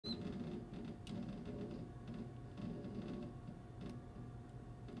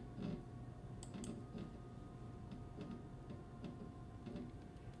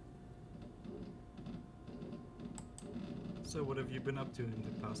So what have you been up to in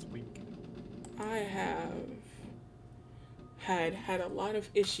the past week? I have had a lot of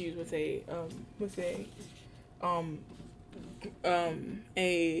issues with um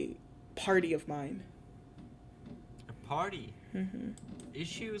a party of mine. A party? Mm-hmm.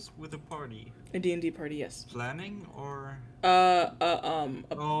 Issues with a party? A D&D party, yes. Planning or?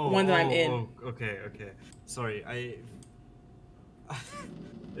 One that I'm in. Okay. Sorry, I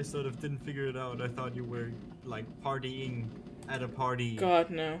sort of didn't figure it out. I thought you were like partying at a party. God,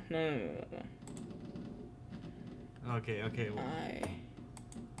 no. Okay. Well,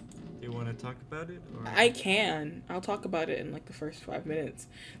 do you want to talk about it? Or? I can. I'll talk about it in like the first 5 minutes.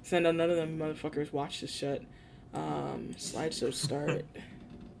 So I know none of them motherfuckers watch this shit. Slideshow start.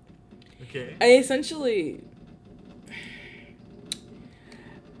 Okay. I essentially.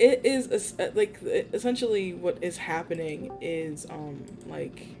 It is like essentially what is happening is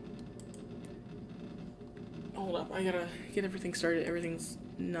like. Hold up, I gotta get everything started. Everything's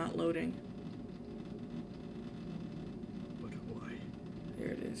not loading. But why? There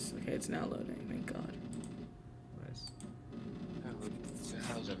it is. Okay, it's now loading. Thank God. Nice.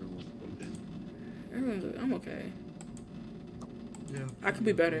 How's everyone doing? I'm okay. Yeah. I could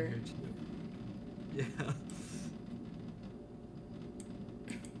be better. Yeah.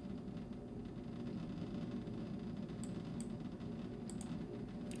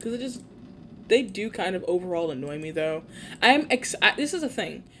 Because they do kind of overall annoy me though. This is a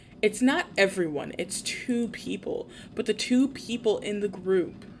thing. It's not everyone. It's 2 people, but the 2 people in the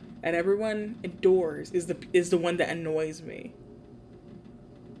group that everyone adores is the one that annoys me.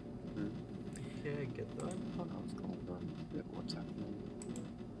 Okay, I get that. What's going on? What's happening?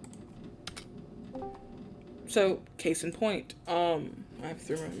 So, case in point, I have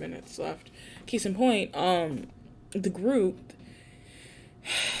 3 more minutes left. Case in point, the group,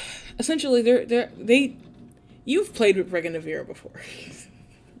 essentially, you've played with Regan Navira before.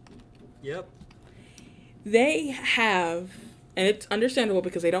 Yep. They have, and it's understandable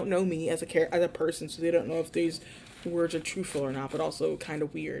because they don't know me as a person, so they don't know if these words are truthful or not, but also kind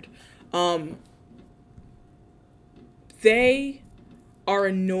of weird. They are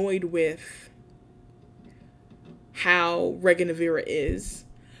annoyed with how Regan Navira is,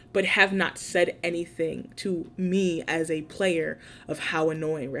 but have not said anything to me as a player of how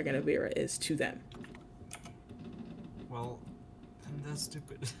annoying Regan Navira is to them. Well, then that's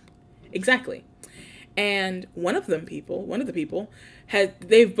stupid. Exactly. And one of the people, the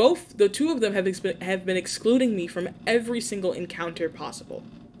 2 of them have been excluding me from every single encounter possible.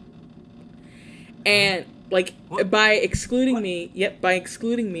 And like What? by excluding me,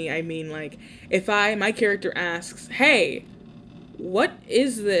 I mean like if my character asks, "Hey, what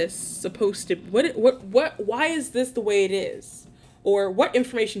is this supposed to why is this the way it is?" Or what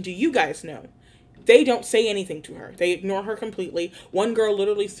information do you guys know? They don't say anything to her. They ignore her completely. One girl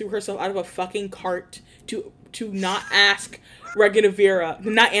literally threw herself out of a fucking cart to not ask Regan Navira,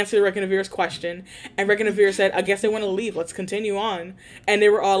 not answer Regan Navira's question. And Regan Navira said, "I guess they want to leave. Let's continue on." And they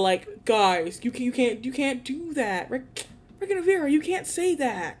were all like, "Guys, you can't do that. Regan Navira, you can't say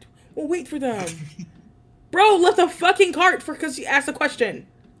that. We'll wait for them." Bro left a fucking cart because he asked a question.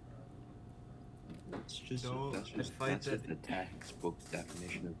 That's just No, that's just I find that's just the textbook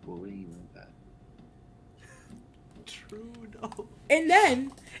definition of bullying, isn't that? True, no. And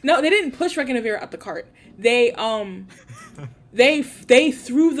then, no, they didn't push Regan Navira out the cart. They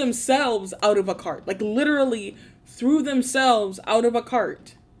threw themselves out of a cart. Like, literally threw themselves out of a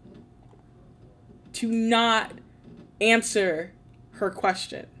cart to not answer her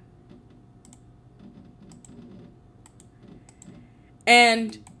question.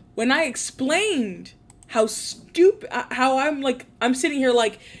 And when I explained how I'm sitting here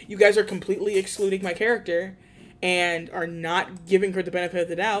like, you guys are completely excluding my character and are not giving her the benefit of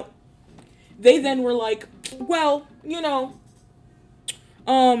the doubt, they then were like, well,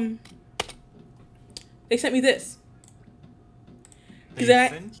 they sent me this. They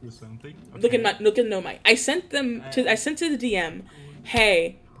sent you something? Okay. Look at no mic. I sent to the DM,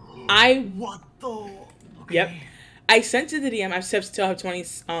 "Hey, What the? Okay. Yep. I sent to the DM, I still have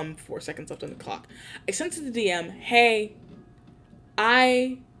 24 seconds left on the clock. I sent to the DM, "Hey,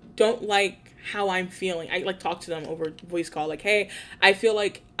 I don't like how I'm feeling." I talk to them over voice call, like, "Hey, I feel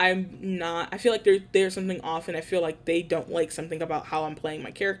like there's something off, and I feel like they don't like something about how I'm playing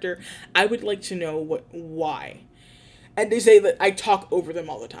my character. I would like to know why." And they say that I talk over them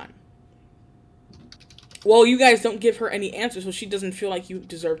all the time. Well, you guys don't give her any answers, so she doesn't feel like you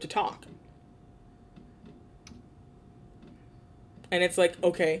deserve to talk. And it's like,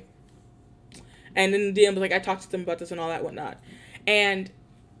 okay. And then the DM was like, I talked to them about this and all that, whatnot. And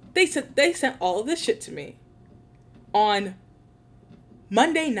they sent all of this shit to me on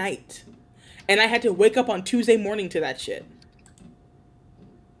Monday night. And I had to wake up on Tuesday morning to that shit.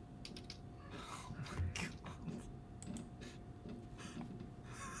 Oh my god.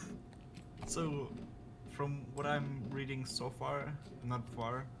 So, from what I'm reading so far, not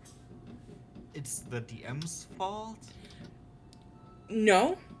far, it's the DM's fault?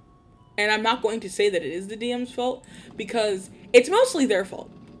 No. And I'm not going to say that it is the DM's fault, because it's mostly their fault.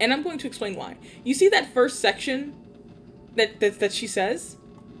 And I'm going to explain why. You see that first section that she says?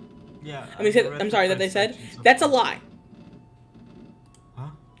 Yeah. I'm sorry, that they said? That's a lie.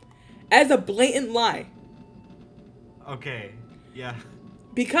 Huh? As a blatant lie. Okay, yeah.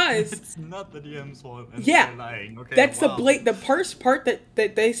 Because it's not the DM's fault and yeah, they're lying. Okay, that's wow. the first part that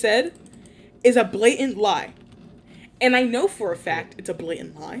they said is a blatant lie. And I know for a fact it's a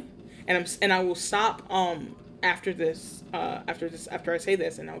blatant lie. And I will stop after I say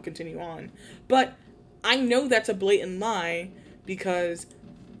this, and I'll continue on. But I know that's a blatant lie because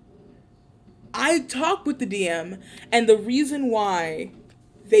I talked with the DM, and the reason why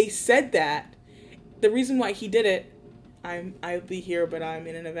they said that, the reason why he did it, I'll be here, but I'm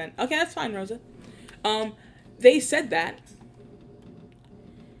in an event. Okay, that's fine, Rosa. They said that,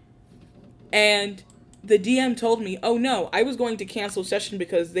 and the DM told me, oh no, I was going to cancel session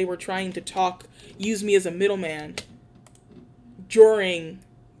because they were trying to use me as a middleman during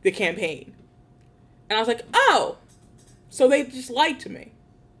the campaign. And I was like, oh, so they just lied to me.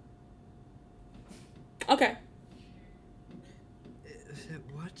 Okay.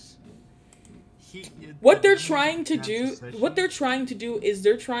 What? What they're trying to do is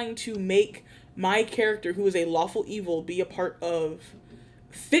they're trying to make my character, who is a lawful evil,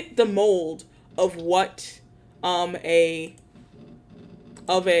 fit the mold of what hold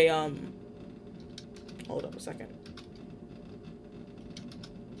up a second.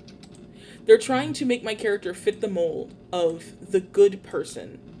 They're trying to make my character fit the mold of the good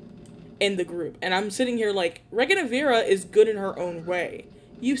person in the group. And I'm sitting here like, Reganavira is good in her own way.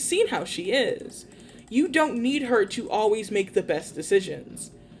 You've seen how she is. You don't need her to always make the best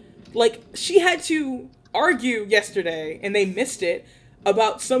decisions. Like, she had to argue yesterday, and they missed it,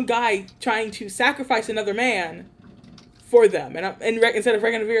 about some guy trying to sacrifice another man for them. And instead of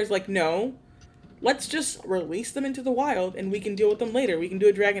Reganavira's like, no, let's just release them into the wild, and we can deal with them later. We can do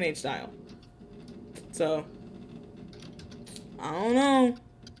it Dragon Age style. So, I don't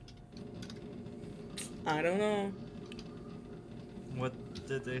know. What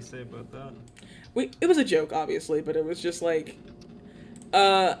did they say about that? It was a joke, obviously, but it was just like,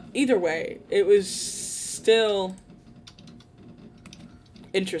 either way, it was still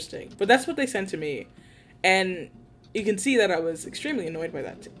interesting. But that's what they sent to me, and you can see that I was extremely annoyed by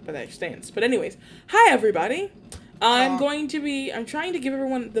that stance. But anyways, hi everybody. I'm trying to give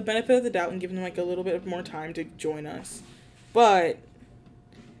everyone the benefit of the doubt and give them like a little bit more time to join us. But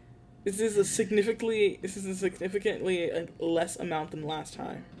this is a significantly less amount than last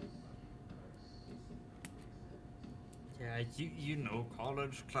time. Yeah, you know,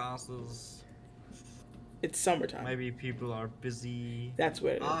 college classes. It's summertime. Maybe people are busy. That's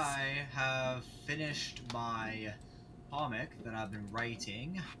what it is. I have finished my comic that I've been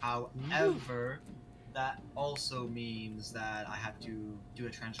writing. However, that also means that I have to do a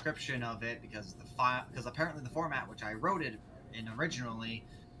transcription of it because apparently the format which I wrote it in originally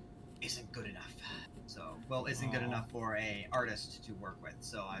isn't good enough. Isn't good enough for a artist to work with.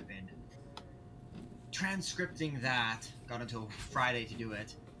 So I've been transcripting that. Got until Friday to do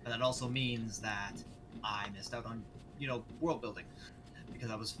it, but that also means that I missed out on, world building because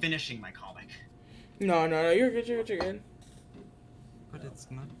I was finishing my comic. No, you're good. But it's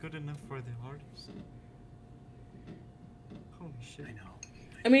not good enough for the artist. Holy shit. I know.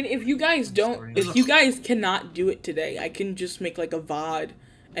 I mean, if you guys cannot do it today, I can just make like a VOD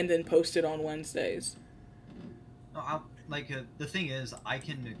and then post it on Wednesdays. No, the thing is, I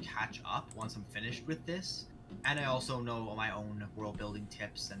can catch up once I'm finished with this, and I also know my own world building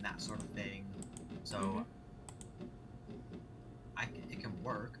tips and that sort of thing. So, it can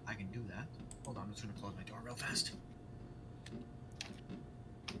work. I can do that. Hold on, I'm just gonna close my door real fast.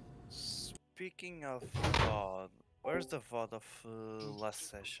 Speaking of VOD, where's the VOD of last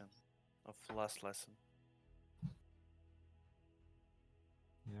session? Of last lesson?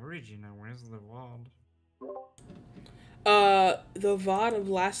 Yeah, Regina, where's the VOD? The VOD of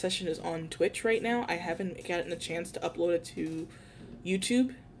last session is on Twitch right now. I haven't gotten a chance to upload it to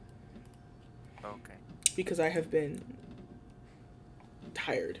YouTube. Okay. Because I have been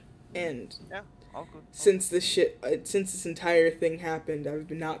tired. And yeah, all good. Since this entire thing happened, I've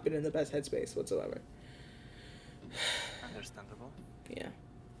not been in the best headspace whatsoever. Understandable. Yeah.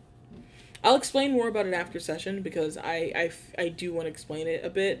 I'll explain more about it after session because I do want to explain it a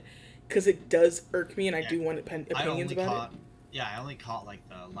bit because it does irk me and I Yeah. do want I opinions only about caught, yeah, I only caught like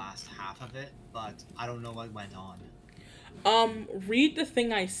the last half of it, but I don't know what went on. it. Read the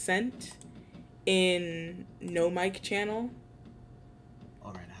thing I sent in No Mic channel.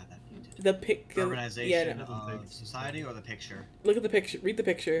 All right, I have that muted. The pic. Urbanization Yeah, no. of society, or the picture? Look at the picture. Read the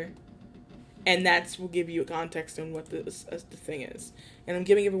picture, and that's will give you a context on what the thing is. And I'm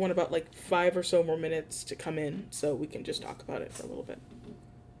giving everyone about like 5 or so more minutes to come in, so we can just talk about it for a little bit.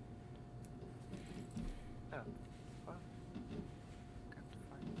 Yeah. Fine. Can't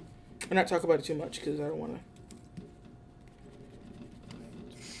find. I'm not talking about it too much because I don't want to.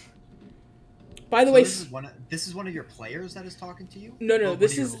 By the So way, this is one of your players that is talking to you? No, One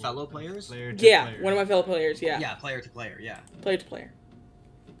this of your is fellow players. Player to yeah, player. one of my fellow players. Yeah, Yeah, player to player. Yeah. player to player.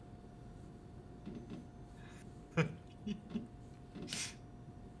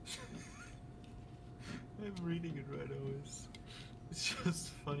 I'm reading it right now. It's just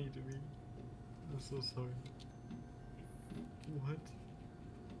funny to me. I'm so sorry. What?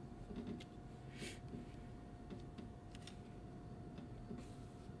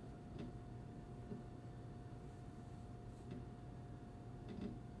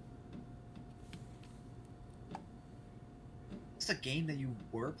 It's a game that you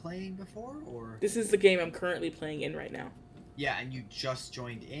were playing before, or This is the game I'm currently playing in right now. yeah, and you just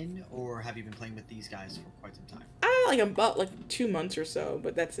joined in, or have you been playing with these guys for quite some time? Like about like 2 months or so,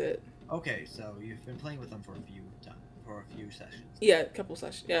 but that's it. Okay, so you've been playing with them for a few sessions. Yeah, a couple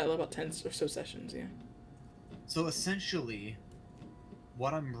sessions. Yeah, about 10 or so sessions. Yeah. So essentially,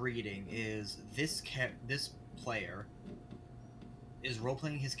 what I'm reading is this player is role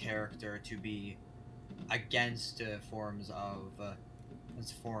playing his character to be against forms of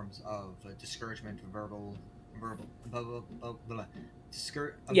discouragement, verbal, blah, blah, blah, blah,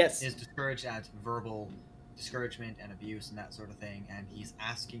 Yes. is discouraged at verbal discouragement and abuse and that sort of thing, and he's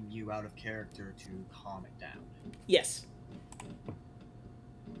asking you out of character to calm it down. Yes.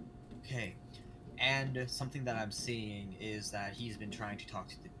 Okay, and something that I'm seeing is that he's been trying to talk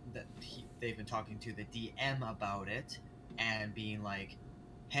to they've been talking to the DM about it and being like,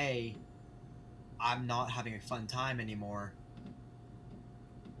 "Hey, I'm not having a fun time anymore."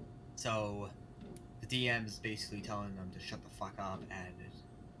 So the DM is basically telling them to shut the fuck up, and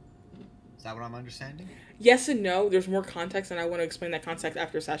is that what I'm understanding? Yes and no. There's more context, and I want to explain that context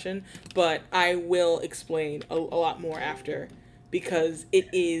after session, but I will explain a lot more after because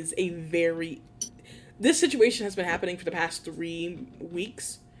it is a very. This situation has been happening for the past 3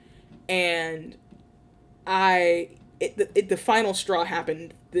 weeks, and the final straw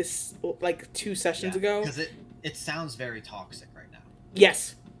happened this like 2 sessions ago. Because it sounds very toxic right now.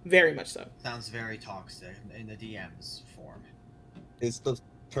 Yes, very much so. Sounds very toxic in the DM's form. Is the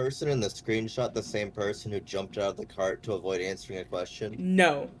person in the screenshot the same person who jumped out of the cart to avoid answering a question?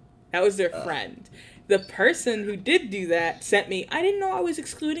 No, that was their friend. The person who did do that sent me, I didn't know I was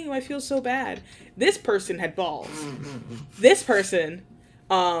excluding you, I feel so bad. This person had balls. This person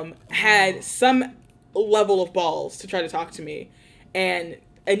had some level of balls to try to talk to me and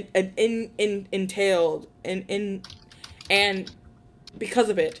entailed and because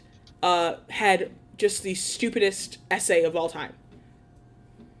of it had just the stupidest essay of all time.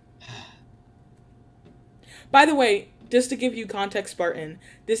 By the way, just to give you context, Spartan,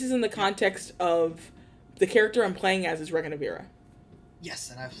 this is in the context of the character I'm playing as is Reganavira. Yes,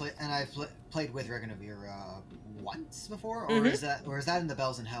 and I've played with Reganavira once before, or is that in the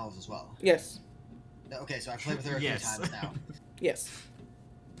Bells and Hells as well? Yes. Okay, so I've played with her a Yes. few times now. Yes.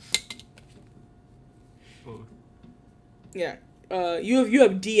 Both. Yeah. You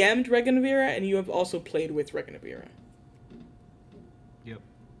have DM'd Reganavira, and you have also played with Reganavira. Yep.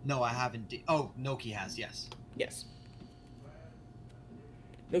 No, I haven't. Noki has, yes. Yes.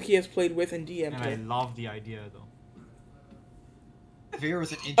 Noki has played with and DM'd And I her. love the idea though. Vera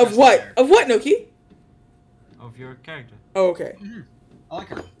was an interesting Of what? player. Of what, Noki? Of your character. Oh, okay. I like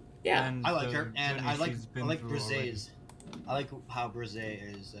her. Yeah. And I like the her, and journey I like she's been through already. Brise's. I like how Brise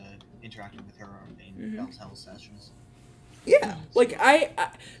is interacting with her in Bells Hell sessions. Yeah. Like,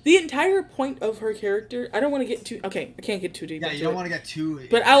 the entire point of her character, I don't want to get too, okay, I can't get too deep Yeah, into you don't it. want to get too.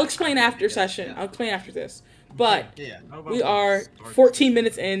 But I'll explain after Yeah, session. yeah. I'll explain after this. But Yeah. How about we the are start? 14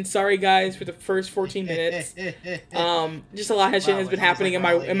 minutes in. Sorry, guys, for the first 14 minutes. Just a lot of shit Wow, has it been sounds happening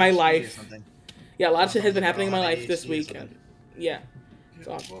like in my ADHD or life. something. Yeah, a lot of shit has Sounds been like happening in my we're all life this ADHD or week. something. And, yeah.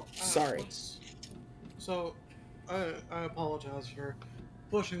 So, Well, sorry. So, I apologize for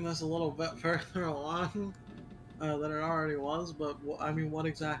pushing this a little bit further along than it already was, but I mean, what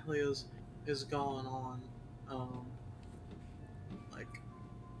exactly is going on? Like,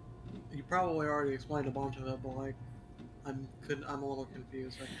 You probably already explained a bunch of it, but like, I'm a little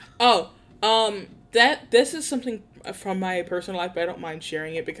confused right now. Oh, this is something from my personal life, but I don't mind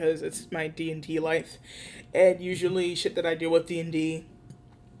sharing it because it's my D&D life, and usually shit that I deal with D&D,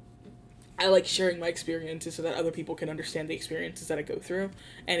 I like sharing my experiences so that other people can understand the experiences that I go through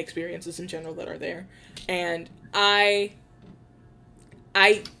and experiences in general that are there. And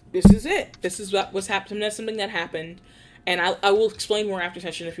this is it. This is what was happening. That's something that happened, and I will explain more after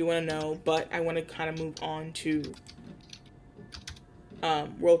session if you want to know. But I want to kind of move on to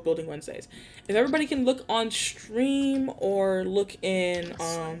World Building Wednesdays. If everybody can look on stream or look in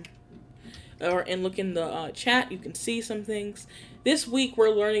the chat, you can see some things. This week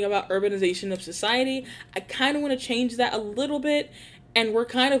we're learning about urbanization of society. I kind of want to change that a little bit, and we're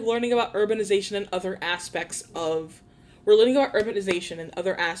kind of learning about urbanization and other aspects of. We're learning about urbanization and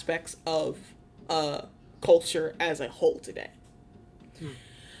other aspects of culture as a whole today.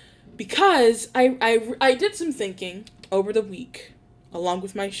 Because I did some thinking over the week, along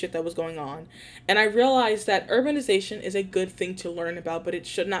with my shit that was going on, and I realized that urbanization is a good thing to learn about, but it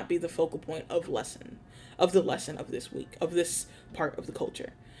should not be the focal point of the lesson of this week, of this part of the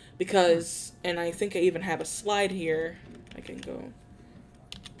culture. Because, and I think I even have a slide here, I can go.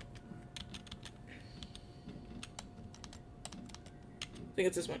 I think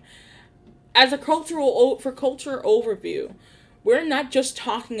it's this one. As a culture overview, we're not just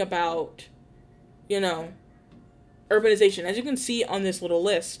talking about, urbanization. As you can see on this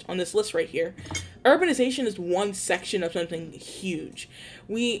list right here, urbanization is one section of something huge.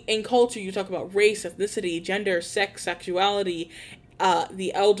 In culture, you talk about race, ethnicity, gender, sex, sexuality,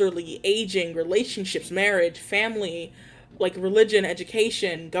 the elderly, aging, relationships, marriage, family, like religion,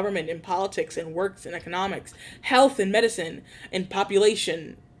 education, government, and politics, and works and economics, health and medicine, and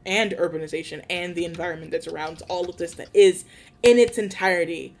population, and urbanization, and the environment that surrounds all of this that is, in its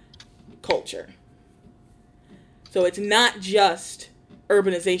entirety, culture. So it's not just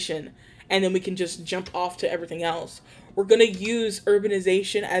urbanization, and then we can just jump off to everything else. We're going to use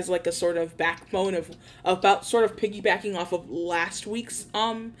urbanization as like a sort of backbone of about sort of piggybacking off of last week's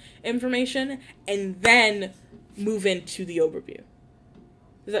information, and then move into the overview.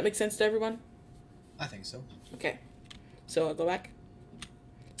 Does that make sense to everyone? I think so. Okay. So I'll go back.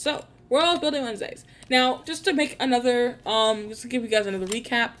 So, World Building Wednesdays. Now, just to make another, just to give you guys another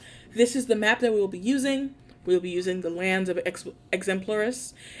recap, this is the map that we will be using. We'll be using the Lands of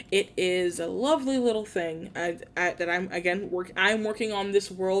Exemplaris. It is a lovely little thing that I'm working on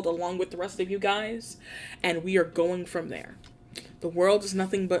this world along with the rest of you guys, and we are going from there. The world is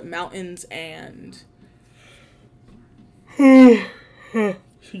nothing but mountains and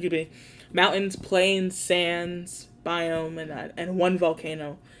excuse me, mountains, plains, sands, biome, and one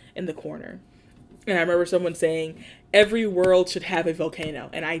volcano in the corner. And I remember someone saying, every world should have a volcano,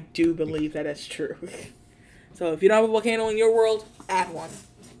 and I do believe that is true. So if you don't have a volcano in your world, add one.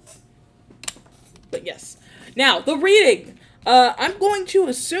 But yes. Now, the reading. I'm going to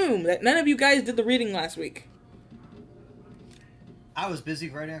assume that none of you guys did the reading last week. I was busy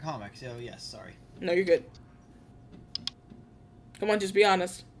writing a comic, so yes, sorry. No, you're good. Come on, just be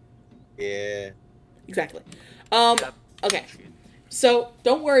honest. Yeah. Exactly. Okay. So,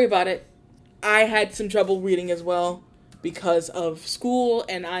 don't worry about it. I had some trouble reading as well because of school,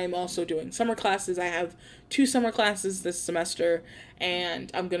 and I'm also doing summer classes. I have 2 summer classes this semester, and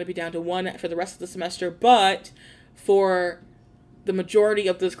I'm going to be down to 1 for the rest of the semester, but for the majority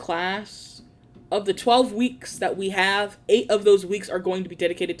of this class, of the 12 weeks that we have, 8 of those weeks are going to be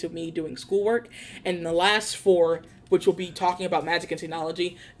dedicated to me doing schoolwork, and the last 4, which will be talking about magic and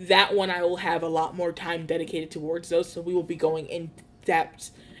technology, that one I will have a lot more time dedicated towards those, so we will be going in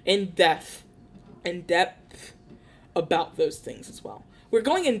depth about those things as well. We're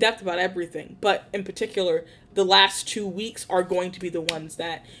going in depth about everything, but in particular, the last 2 weeks are going to be the ones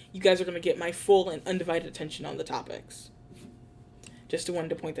that you guys are going to get my full and undivided attention on the topics. Just wanted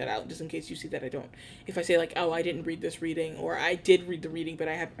to point that out, just in case you see that I don't. If I say like, oh, I didn't read this reading, or I did read the reading, but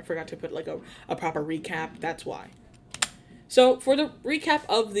I forgot to put like a proper recap, that's why. So for the recap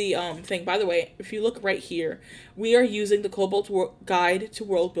of the thing, by the way, if you look right here, we are using the Cobalt Guide to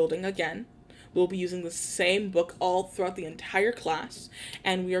World Building again. We'll be using the same book all throughout the entire class,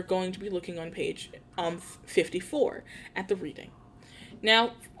 and we are going to be looking on page 54 at the reading.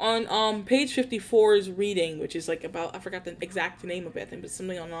 Now, on page 54's reading, which is like about, I forgot the exact name of it, I think it's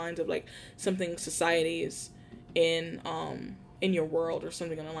something on the lines of like something societies in your world or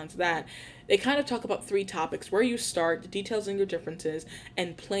something on the lines of that. They kind of talk about 3 topics: where you start, the details and your differences,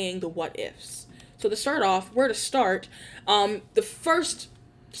 and playing the what ifs. So to start off, where to start, the first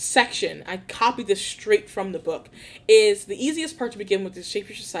section, I copied this straight from the book, is the easiest part to begin with is shape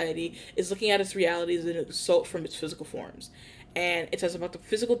your society is looking at its realities and assault from its physical forms. And it says about the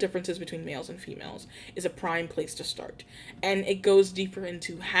physical differences between males and females is a prime place to start. And it goes deeper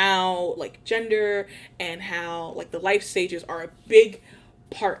into how, like, gender and how, like, the life stages are a big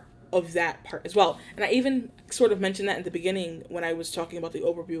part of that part as well. And I even sort of mentioned that in the beginning when I was talking about the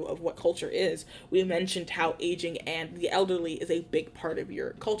overview of what culture is. We mentioned how aging and the elderly is a big part of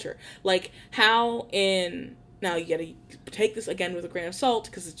your culture. Like, how in... Now, you gotta take this again with a grain of salt,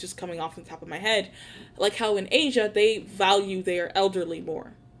 because it's just coming off the top of my head. Like how in Asia, they value their elderly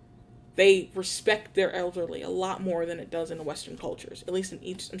more. They respect their elderly a lot more than it does in Western cultures. At least in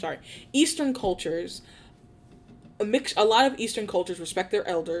Eastern cultures, a lot of Eastern cultures respect their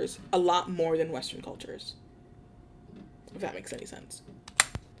elders a lot more than Western cultures. If that makes any sense.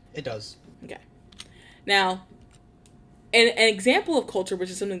 It does. Okay. Now, an example of culture, which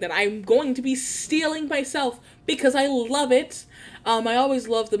is something that I'm going to be stealing myself because I love it. I always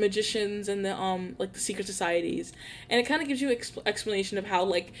love the magicians and the like the secret societies, and it kind of gives you explanation of how,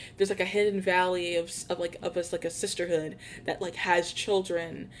 like, there's like a hidden valley of a sisterhood that, like, has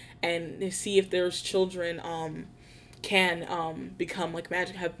children, and they see if there's children can become like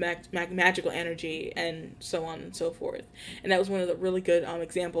magical energy, and so on and so forth. And that was one of the really good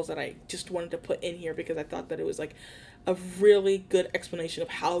examples that I just wanted to put in here because I thought that it was like a really good explanation of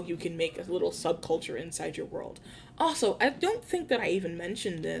how you can make a little subculture inside your world. Also, I don't think that I even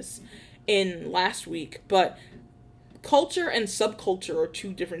mentioned this in last week, but culture and subculture are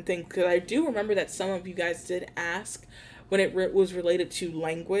two different things, because I do remember that some of you guys did ask when it was related to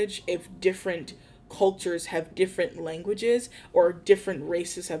language if different cultures have different languages or different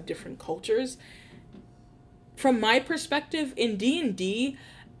races have different cultures. From my perspective, in D&D,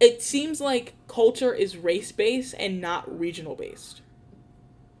 it seems like culture is race-based and not regional-based.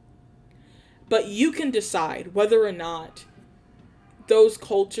 But you can decide whether or not those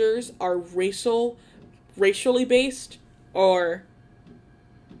cultures are racially based or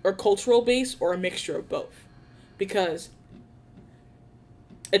cultural based, or a mixture of both. Because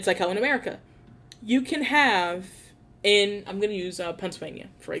it's like how in America, you can have, I'm going to use Pennsylvania,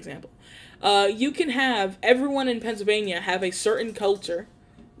 for example. You can have everyone in Pennsylvania have a certain culture,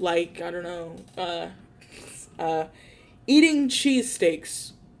 like, I don't know, eating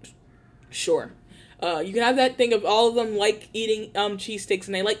cheesesteaks. Sure. You can have that thing of all of them like eating cheesesteaks,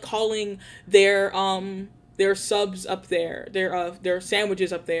 and they like calling their subs up there, their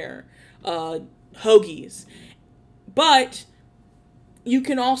sandwiches up there, hoagies. But you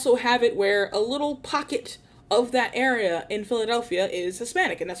can also have it where a little pocket of that area in Philadelphia is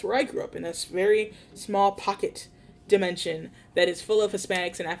Hispanic, and that's where I grew up, in this very small pocket dimension that is full of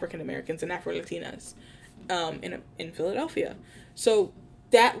Hispanics and African Americans and Afro-Latinas in Philadelphia. So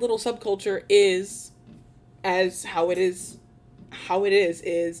that little subculture is, as how it is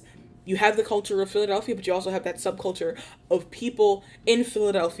you have the culture of Philadelphia, but you also have that subculture of people in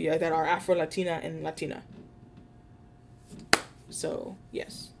Philadelphia that are Afro-Latina and Latina. So,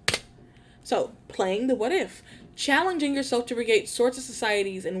 yes. So, playing the what if. Challenging yourself to create sorts of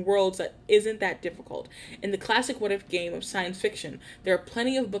societies and worlds that isn't that difficult. In the classic what if game of science fiction, there are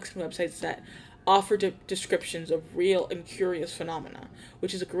plenty of books and websites that offer descriptions of real and curious phenomena,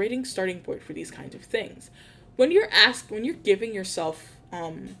 which is a great starting point for these kinds of things. When you're giving yourself,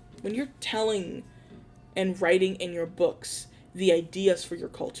 when you're telling and writing in your books the ideas for your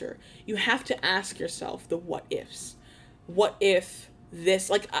culture, you have to ask yourself the what ifs. What if this,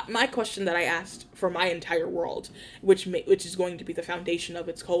 like my question that I asked for my entire world, which is going to be the foundation of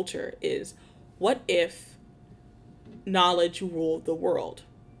its culture, is what if knowledge ruled the world?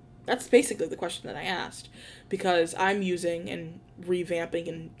 That's basically the question that I asked, because I'm using and revamping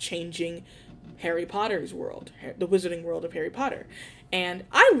and changing Harry Potter's world, the wizarding world of Harry Potter. And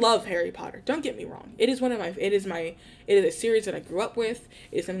I love Harry Potter. Don't get me wrong. It is a series that I grew up with.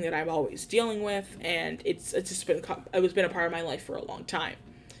 It's something that I'm always dealing with, and it's been a part of my life for a long time.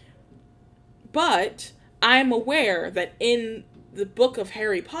 But I'm aware that in the book of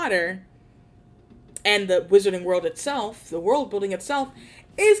Harry Potter and the wizarding world itself, the world building itself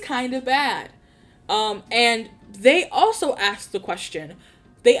is kind of bad. And they also asked the question.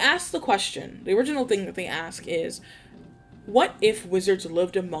 The original thing that they ask is, what if wizards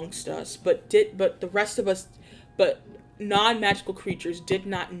lived amongst us, but the rest of us, but non-magical creatures did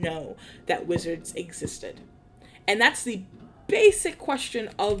not know that wizards existed? And that's the basic question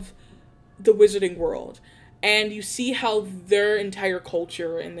of the wizarding world. And you see how their entire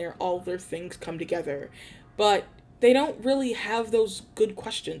culture and all their things come together. But they don't really have those good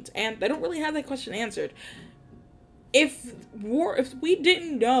questions, and they don't really have that question answered. if we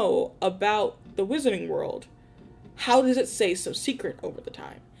didn't know about the Wizarding World, how does it stay so secret over the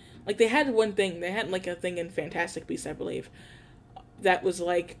time? Like, they had one thing, they had like a thing in Fantastic Beasts, I believe, that was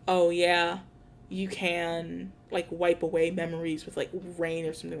like, oh yeah, you can like wipe away memories with like rain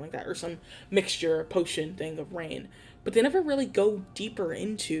or something like that, or some mixture potion thing of rain. But they never really go deeper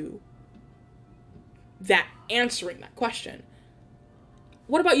into that, answering that question.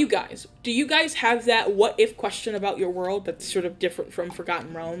 What about you guys? Do you guys have that what if question about your world that's sort of different from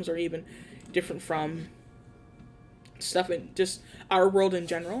Forgotten Realms, or even different from stuff in just our world in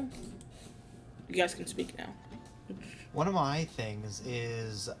general? You guys can speak now. One of my things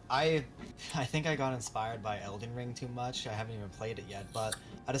is I think I got inspired by Elden Ring too much. I haven't even played it yet, but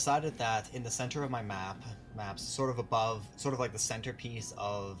I decided that in the center of my maps, sort of above, sort of like the centerpiece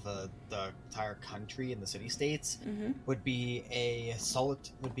of the entire country and the city-states, would be a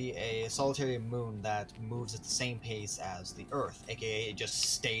solitary moon that moves at the same pace as the Earth, aka it just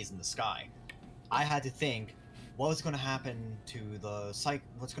stays in the sky. I had to think, what's going to happen to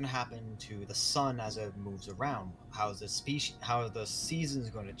what's going to happen to the sun as it moves around? How the seasons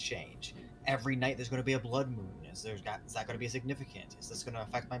going to change? Every night there's going to be a blood moon. Is that going to be significant? Is this going to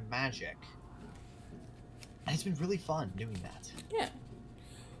affect my magic? And it's been really fun doing that. Yeah.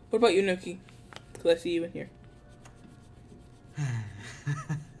 What about you, Nuki? Because I see you in here.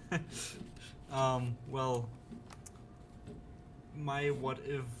 Well, my what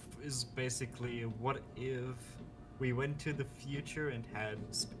if is basically, what if we went to the future and had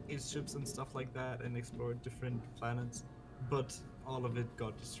spaceships and stuff like that and explored different planets, but all of it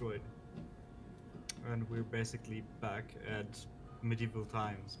got destroyed. And we're basically back at medieval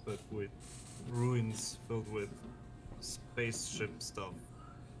times, but with ruins filled with spaceship stuff.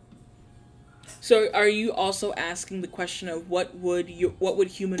 So are you also asking the question of what would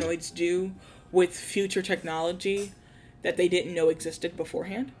humanoids do with future technology that they didn't know existed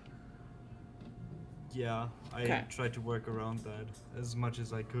beforehand? Yeah, I tried to work around that as much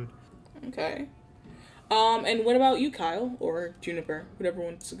as I could. Okay. And what about you, Kyle, or Juniper? Whoever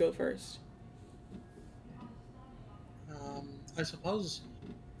wants to go first. I suppose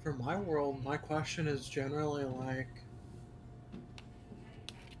for my world, my question is generally like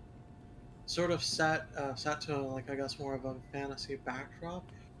sort of set to like, I guess, more of a fantasy backdrop.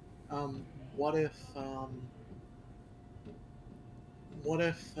 What if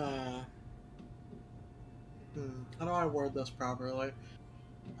how do I word this properly?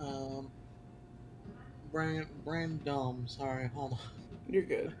 Brain dumb. Sorry, hold on. You're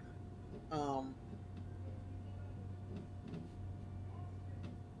good.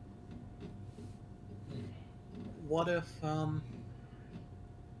 What if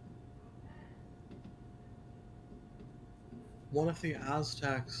the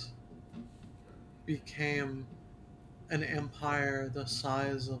Aztecs became an empire the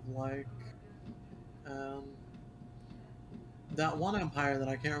size of like that one empire that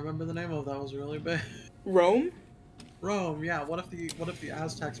I can't remember the name of that was really big? Rome? Rome, yeah. What if the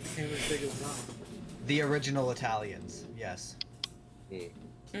Aztecs became as big as Rome? The original Italians, yes. Mm-hmm.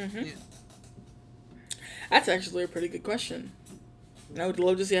 Yeah. That's actually a pretty good question. I would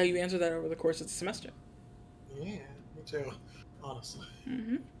love to see how you answer that over the course of the semester. Yeah, me too, honestly.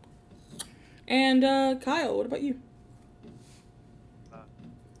 Mm-hmm. And Kyle, what about you? I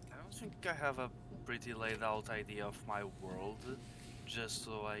don't think I have a pretty laid out idea of my world, just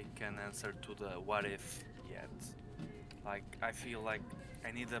so I can answer to the what if yet. Like, I feel like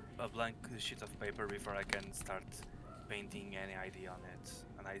I need a blank sheet of paper before I can start painting any idea on it,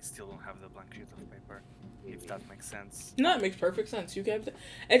 and I still don't have the blank sheet of paper, if that makes sense. No, it makes perfect sense.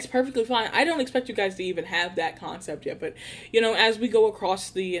 It's perfectly fine. I don't expect you guys to even have that concept yet, but, as we go across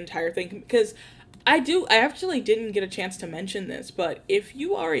the entire thing, because I actually didn't get a chance to mention this, but if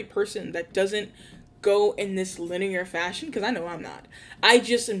you are a person that doesn't go in this linear fashion, because I know I'm not, I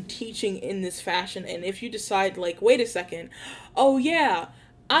just am teaching in this fashion, and if you decide, like, wait a second, oh yeah,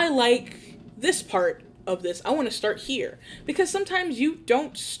 I like this part of this, I want to start here, because sometimes you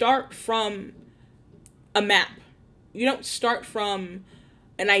don't start from a map, you don't start from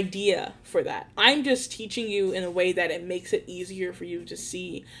an idea for that. I'm just teaching you in a way that it makes it easier for you to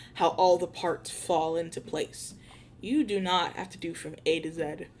see how all the parts fall into place. You do not have to do from A to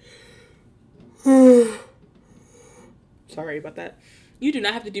Z. Sorry about that. You do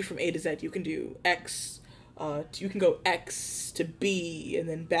not have to do from A to Z. You can do X. You can go X to B and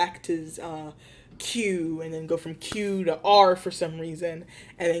then back to Q and then go from Q to R for some reason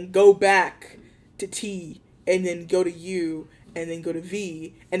and then go back to T and then go to U and then go to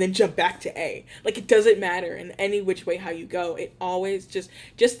V and then jump back to A. Like, it doesn't matter in any which way how you go. It always just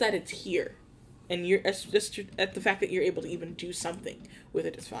that it's here. And you're just at the fact that you're able to even do something with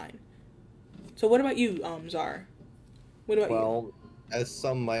it is fine. So what about you, Czar? What about you? Well, as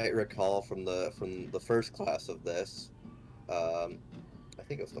some might recall from the first class of this, I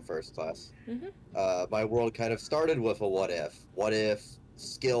think it was the first class. My world kind of started with a what if. What if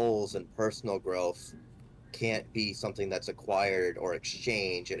skills and personal growth can't be something that's acquired or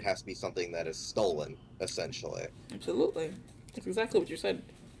exchanged? It has to be something that is stolen, essentially. Absolutely. That's exactly what you said.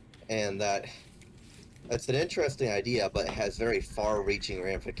 And that's an interesting idea, but it has very far-reaching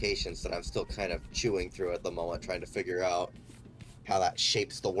ramifications that I'm still kind of chewing through at the moment, trying to figure out how that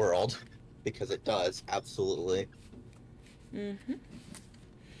shapes the world, because it does, absolutely.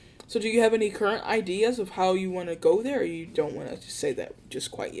 So do you have any current ideas of how you want to go there, or you don't want to say that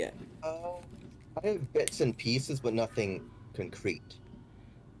just quite yet? I have bits and pieces, but nothing concrete.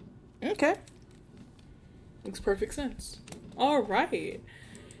 Okay. Makes perfect sense. All right.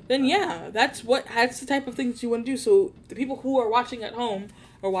 Then yeah, that's the type of things you want to do. So the people who are watching at home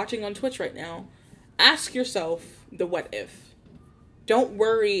or watching on Twitch right now, ask yourself the what if. Don't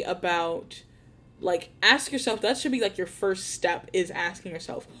worry about, like, ask yourself, that should be like your first step, is asking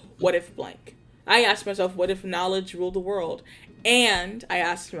yourself, what if blank? I asked myself, what if knowledge ruled the world? And I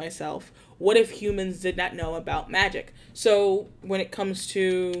asked myself, what if humans did not know about magic? So when it comes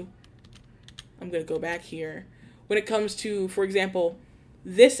to, I'm going to go back here. When it comes to, for example,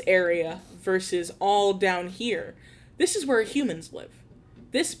 this area versus all down here, this is where humans live.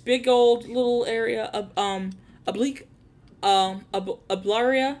 This big old little area of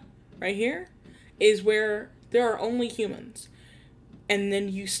Ablaria right here is where there are only humans. And then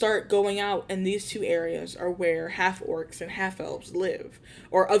you start going out, and these two areas are where half-orcs and half-elves live,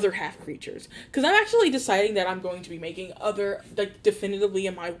 or other half-creatures. Because I'm actually deciding that I'm going to be making other, like, definitively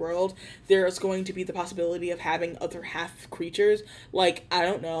in my world, there's going to be the possibility of having other half-creatures, like, I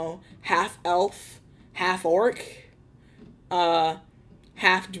don't know, half-elf, half-orc,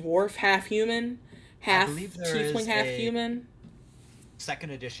 half-dwarf, half-human, half-tiefling, half-human.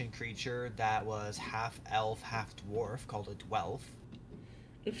 Second edition creature that was half elf, half dwarf, called a dwelf.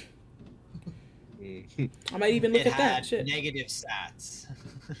 I might even look at that shit. Negative stats.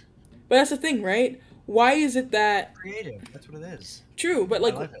 But that's the thing, right? Why is it that Creative? That's what it is. True, but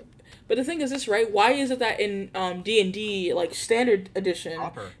like, like it. But the thing is this, right? Why is it that in D&D, like standard edition,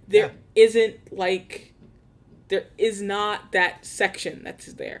 Proper. there isn't like, there is not that section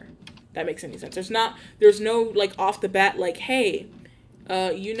that's there? That makes any sense? There's no like off the bat like, hey,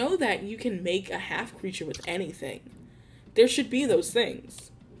 you know that you can make a half creature with anything. There should be those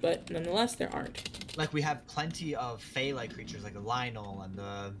things, but nonetheless, there aren't. Like, we have plenty of Fey-like creatures, like the Lionel and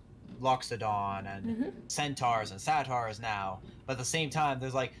the Loxodon and Centaurs and Satyrs now. But at the same time,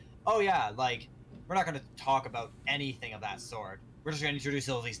 there's like, oh yeah, like, we're not going to talk about anything of that sort. We're just going to introduce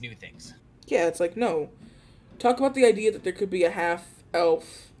all these new things. Yeah, it's like, no. Talk about the idea that there could be a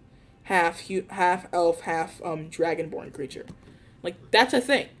half-elf, dragonborn creature. Like, that's a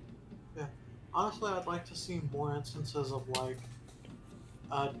thing. Yeah. Honestly, I'd like to see more instances of, like,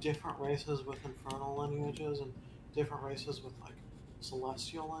 different races with infernal lineages and different races with, like,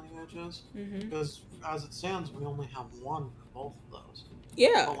 celestial lineages. Because, as it stands, we only have one for both of those.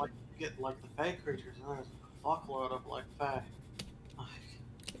 Yeah. But, like, you get, like, the Fae creatures, and there's a fuckload of, like, Fae.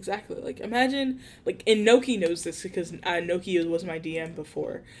 Exactly. Like, imagine, like, and Noki knows this because Noki was my DM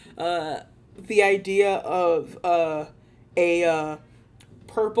before. The idea of a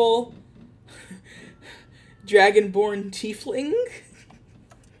purple dragonborn tiefling.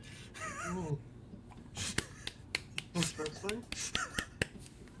 Interesting.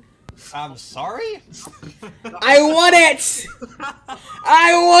 I'm sorry? I want it!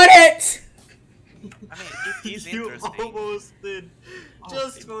 I want it! I mean, it is You interesting. almost did,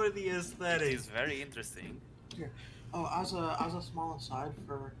 just for the It aesthetic. is very interesting. Oh, as a small aside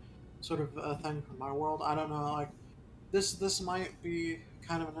for sort of a thing from my world, I don't know, like, this might be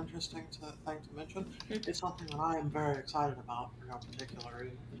kind of an interesting thing to mention. It's something that I am very excited about for no particular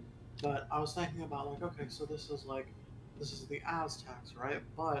reason. But I was thinking about, like, okay, so this is the Aztecs, right?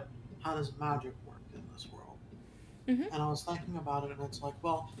 But how does magic work in this world? And I was thinking about it, and it's like,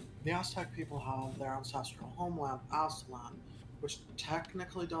 well, the Aztec people have their ancestral homeland, Aztlan, which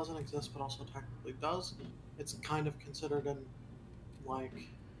technically doesn't exist, but also technically does. It's kind of considered in, like,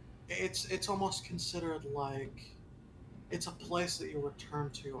 it's almost considered like it's a place that you return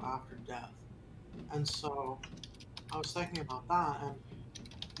to after death. And so I was thinking about that, and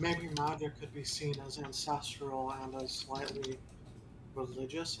maybe magic could be seen as ancestral and as slightly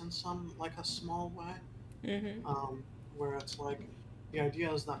religious in some, like, a small way. Where it's like, the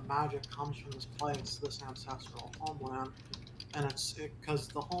idea is that magic comes from this place, this ancestral homeland, and it's because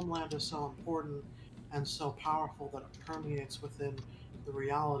the homeland is so important and so powerful that it permeates within the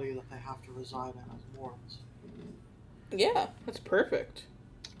reality that they have to reside in as mortals. Yeah, that's perfect.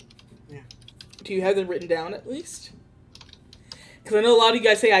 Yeah. Do you have them written down at least? Because I know a lot of you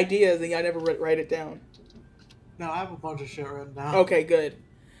guys say ideas and I never write it down. No, I have a bunch of shit written down. Okay, good.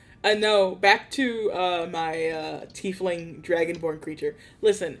 No, back to my tiefling dragonborn creature.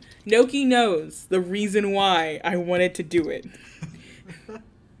 Listen, Noki knows the reason why I wanted to do it.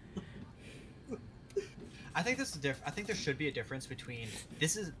 I think I think there should be a difference between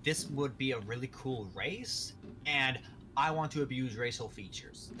this would be a really cool race and I want to abuse racial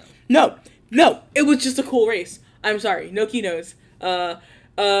features. No, it was just a cool race. I'm sorry, Noki knows.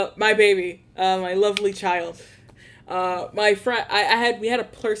 My baby, my lovely child. My friend, we had a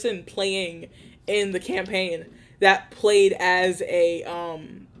person playing in the campaign that played as a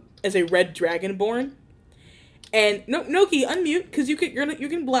red dragonborn. And Noki, unmute because you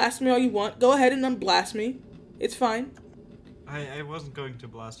can blast me all you want. Go ahead and unblast me. It's fine. I wasn't going to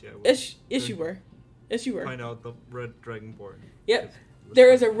blast you. Yes, you were. Yes, you were. Find out the red dragonborn. Yep. There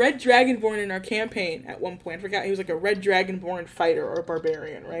was a red dragonborn in our campaign at one point. I forgot. He was like a red dragonborn fighter or a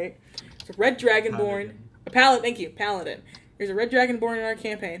barbarian, right? It's a red dragonborn. A paladin. Thank you, paladin. There's a red dragonborn in our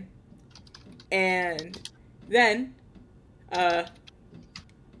campaign, and then, where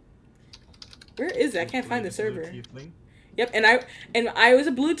is it? I can't find the server. Yep, and I was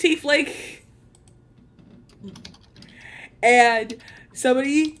a blue tiefling, and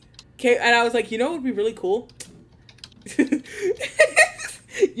somebody came, and I was like, you know what would be really cool?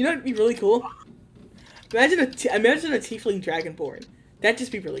 You know what would be really cool? Imagine a tiefling dragonborn. That'd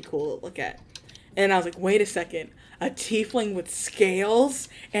just be really cool to look at. And I was like, wait a second, a tiefling with scales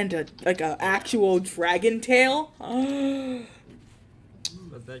and a actual dragon tail? But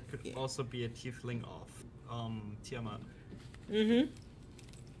that could also be a tiefling of Tiamat. Mm-hmm.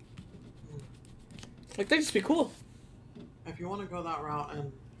 Like, that'd just be cool. If you want to go that route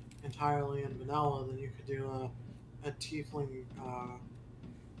and entirely in vanilla, then you could do a tiefling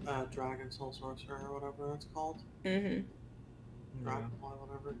dragon soul sorcerer or whatever it's called. Mm-hmm. Dragonfly,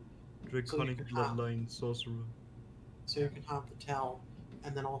 whatever. Draconic bloodline sorcerer. So you can have the tail,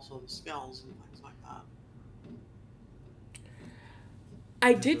 and then also the scales and things like that.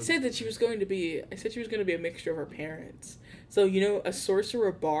 I did say that she was going to be. I said she was going to be a mixture of her parents. So a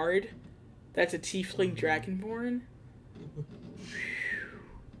sorcerer bard, that's a tiefling dragonborn.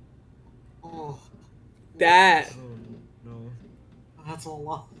 Oh. That. Oh no. That's a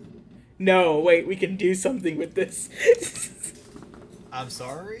lot. No, wait. We can do something with this. I'm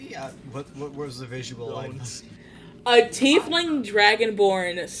sorry. What was the visual like? A tiefling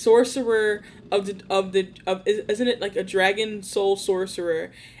dragonborn sorcerer isn't it like a dragon soul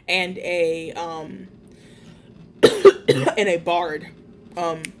sorcerer and a and a bard,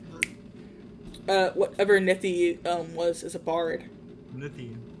 whatever Nithi was is a bard.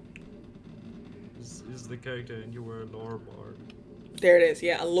 Nithi is the character, and you were a lore bard. There it is.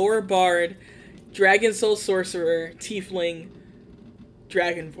 Yeah, a lore bard, dragon soul sorcerer, tiefling,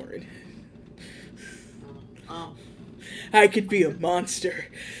 dragonborn. I could be a monster.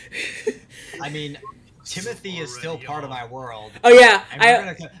 I mean, Timothy is still part of my world. Oh yeah,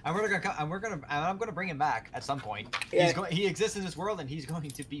 I'm gonna bring him back at some point. Yeah. He exists in this world, and he's going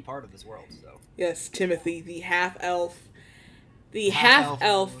to be part of this world. So yes, Timothy, the half elf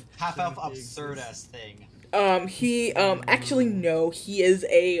absurdist thing. Actually no, he is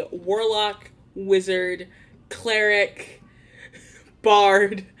a warlock, wizard, cleric,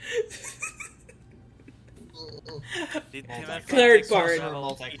 bard. Did Timothy Cleric take one bard.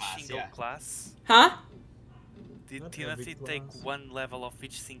 level of each Multi-class, single yeah. class? Huh? Did Not Timothy every take class. one level of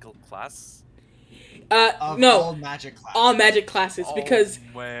each single class? Of No, all magic classes. all magic classes because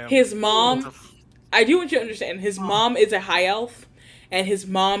man. his mom. I do want you to understand. His mom is a high elf, and his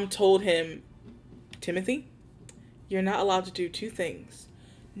mom told him, Timothy, you're not allowed to do two things.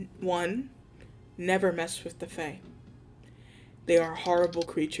 One, never mess with the Fae. They are horrible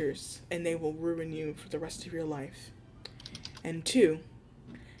creatures, and they will ruin you for the rest of your life. And two,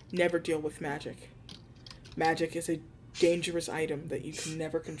 never deal with magic. Magic is a dangerous item that you can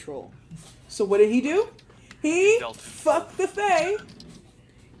never control. So what did he do? He fucked the Fae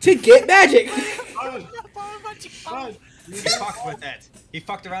to get magic. He fucked with it. He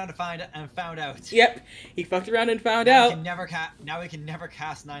fucked around and found out. Yep, he fucked around and found Now out. he can never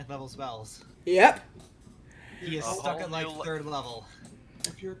cast 9th level spells. Yep. He is A stuck whole at like new 3rd level,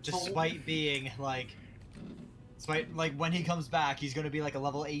 If you're told, despite being like, when he comes back, he's gonna be like a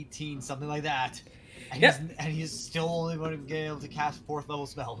level 18, something like that, and Yep. he's still only going to be able to cast 4th level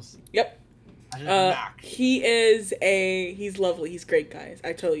spells. Yep. He's lovely. He's great, guys.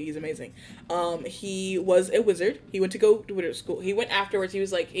 I tell you, he's amazing. He was a wizard. He went to go to wizard school. He went afterwards. He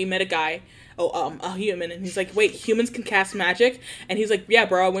was like, he met a guy, a human, and he's like, wait, humans can cast magic? And he's like, yeah,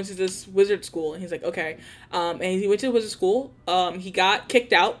 bro, I went to this wizard school. And he's like, okay. And he went to the wizard school. He got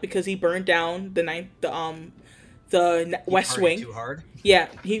kicked out because he burned down the West Wing. Too hard. Yeah,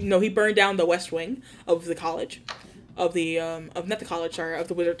 he burned down the West Wing of the college, of the not the college, sorry, of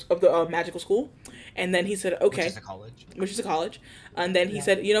the wizard of the magical school, and then he said, okay, which is a college, and then he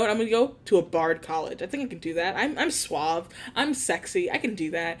said, you know what, I'm gonna go to a bard college. I think I can do that. I'm suave, I'm sexy, I can do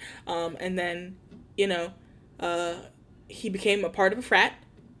that. And then, he became a part of a frat.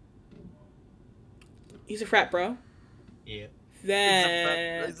 He's a frat bro. Yeah.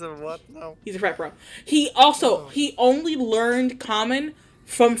 Then He's a what? No. He's a frat bro. He only learned common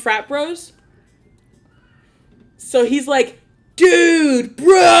from frat bros. So he's like, dude,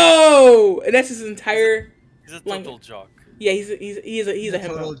 bro, and that's his entire. He's a total language. jock. Yeah, he's a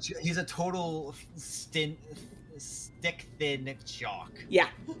himbo. He's a total stick thin jock. Yeah.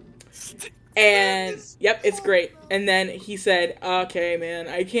 And yep, it's great. And then he said, okay, man,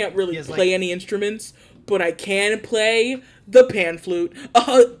 I can't really play any instruments, but I can play the pan flute.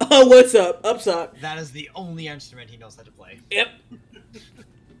 What's up? Upside. That is the only instrument he knows how to play. Yep. And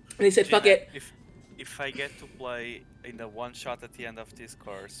he said, fuck it. If I get to play in the one shot at the end of this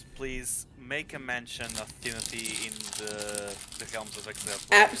course, please make a mention of Timothy in the Helms of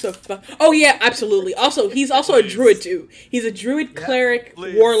Example. Oh yeah, absolutely. Also, he's also a druid too. He's a druid, cleric,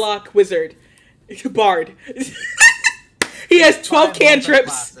 warlock, wizard, bard. He has 12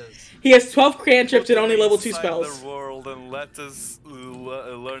 cantrips. He has 12 cantrips and only level 2 spells. The world and let us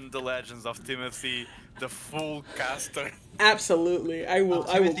learn the legends of Timothy, the full caster. Absolutely, I will.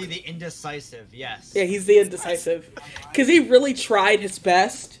 Timothy the indecisive, yes. Yeah, he's the indecisive, because he really tried his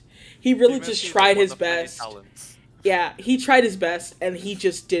best. He really just tried his best. Yeah, he tried his best, and he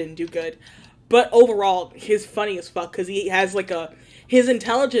just didn't do good. But overall, he's funny as fuck because he has his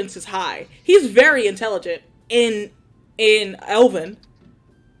intelligence is high. He's very intelligent in Elven.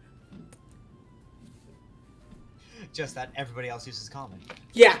 Just that everybody else uses common.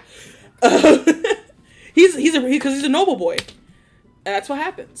 Yeah. He's a noble boy. And that's what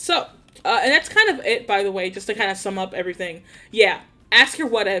happened. So, and that's kind of it, by the way, just to kind of sum up everything. Yeah, ask your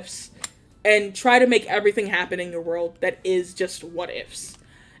what ifs and try to make everything happen in your world that is just what ifs.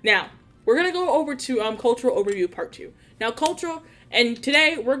 Now, we're going to go over to cultural overview part 2. Now, cultural, and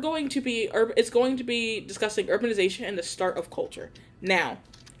today we're going to be discussing urbanization and the start of culture. Now,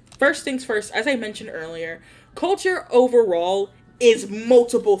 first things first, as I mentioned earlier, culture overall is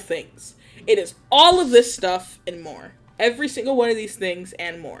multiple things. It is all of this stuff and more. Every single one of these things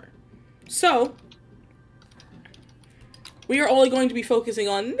and more. So, we are only going to be focusing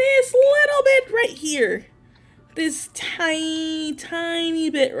on this little bit right here. This tiny,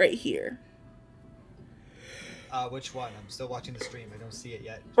 tiny bit right here. Which one? I'm still watching the stream. I don't see it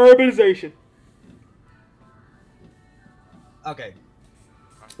yet. Urbanization. Okay.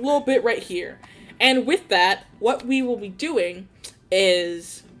 A little bit right here. And with that, what we will be doing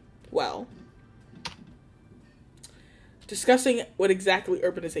is, well, discussing what exactly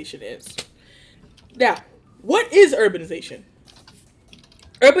urbanization is. Now, what is urbanization?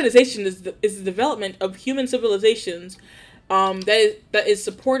 Urbanization is the development of human civilizations that is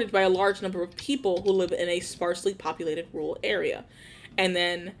supported by a large number of people who live in a sparsely populated rural area, and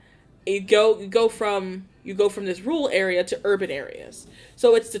then you go from this rural area to urban areas.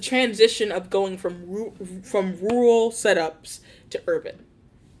 So it's the transition of going from rural setups to urban.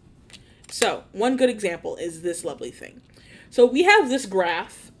 So one good example is this lovely thing. So we have this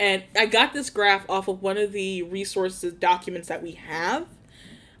graph, and I got this graph off of one of the resources documents that we have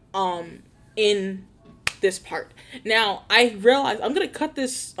in this part. Now, I realized I'm going to cut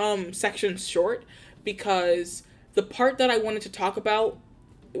this section short because the part that I wanted to talk about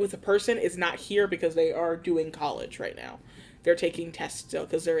with a person is not here because they are doing college right now. They're taking tests still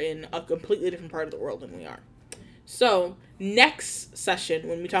because they're in a completely different part of the world than we are. So, next session,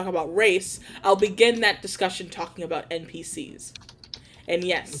 when we talk about race, I'll begin that discussion talking about NPCs. And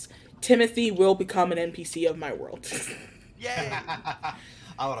yes, Timothy will become an NPC of my world. Yay!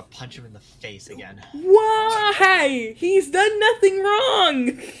 I want to punch him in the face again. Why? He's done nothing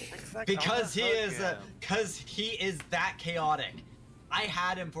wrong. Because he is that chaotic. I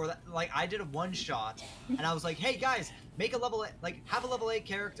had him for that. Like, I did a one shot, and I was like, "Hey guys, make a level have a level 8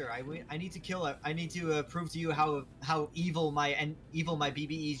 character. I need to kill it. I need to prove to you how evil my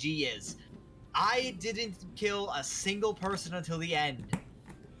BBEG is." I didn't kill a single person until the end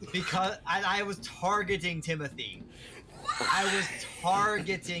because I was targeting Timothy. I was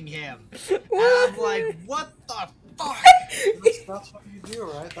targeting him. And I'm like, what the fuck? That's what you do,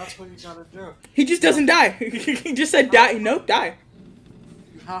 right? That's what you gotta do. He just doesn't die. He just said die. No, die.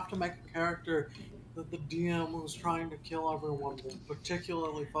 You have to make a character that the DM who's trying to kill everyone will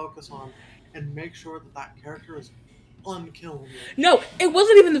particularly focus on, and make sure that that character is unkillable. No, it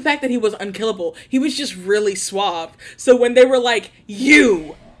wasn't even the fact that he was unkillable. He was just really suave. So when they were like,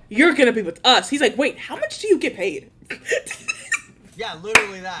 you're gonna be with us, he's like, wait, how much do you get paid? Yeah,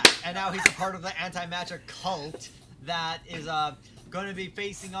 literally that. And now he's a part of the anti-magic cult that is going to be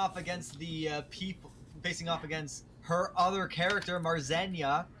facing off against the facing off against her other character,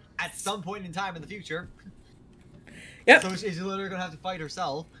 Marzenia, at some point in time in the future. Yep. So she's literally going to have to fight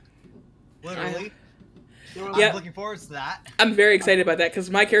herself. Literally. I'm Yep. looking forward to that. I'm very excited about that because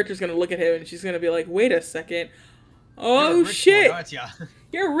my character's gonna look at him and she's gonna be like, wait a second. Oh You're a rich shit! boy, aren't ya?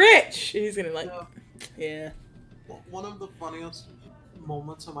 You're rich! And he's gonna like, yeah. Well, one of the funniest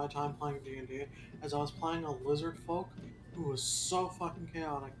moments of my time playing D&D is I was playing a lizard folk who was so fucking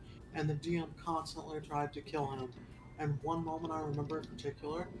chaotic, and the DM constantly tried to kill him. And one moment I remember in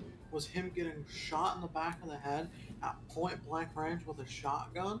particular was him getting shot in the back of the head at point blank range with a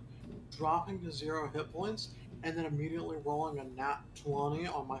shotgun, dropping to 0 hit points, and then immediately rolling a nat 20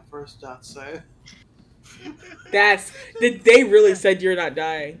 on my first death save. They really said you're not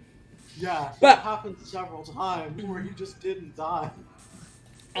dying. Yeah, But- that happened several times where you just didn't die.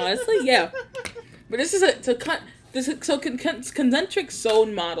 Honestly, yeah. But this is concentric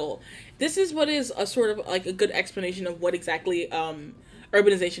zone model. This is what is a sort of like a good explanation of what exactly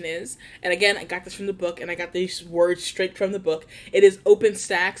urbanization is. And again, I got this from the book, and I got these words straight from the book. It is open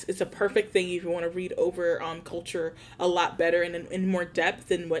stacks. It's a perfect thing if you want to read over culture a lot better and in more depth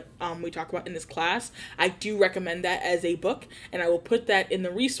than what we talk about in this class. I do recommend that as a book, and I will put that in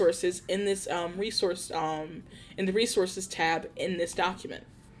the resources in this in the resources tab in this document.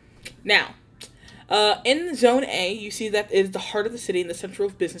 Now, in Zone A, you see that it is the heart of the city and the center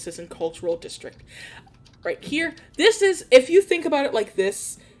of businesses and cultural district. Right here, this is, if you think about it like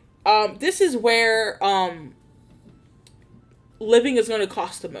this is where living is going to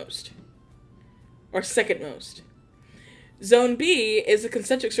cost the most, or second most. Zone B is a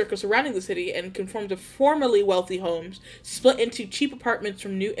concentric circle surrounding the city and conforms of formerly wealthy homes split into cheap apartments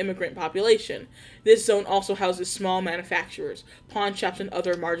from new immigrant population. This zone also houses small manufacturers, pawn shops, and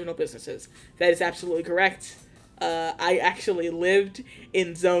other marginal businesses. That is absolutely correct. I actually lived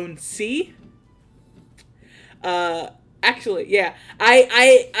in Zone C. Actually, yeah.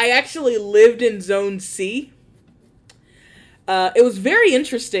 I actually lived in Zone C. It was very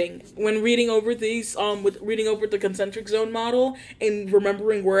interesting when reading over these, reading over the concentric zone model and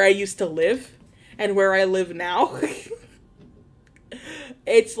remembering where I used to live and where I live now.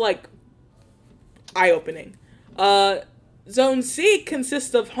 It's like eye-opening. Zone C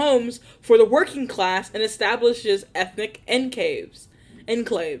consists of homes for the working class and establishes ethnic enclaves.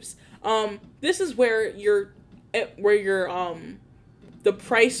 This is where the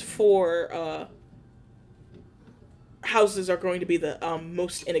price for houses are going to be the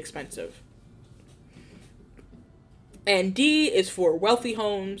most inexpensive. And D is for wealthy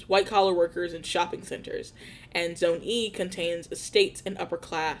homes, white-collar workers, and shopping centers. And Zone E contains estates and upper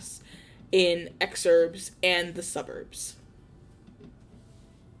class in exurbs and the suburbs.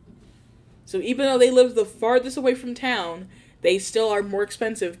 So even though they live the farthest away from town, they still are more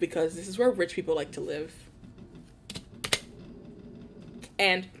expensive because this is where rich people like to live.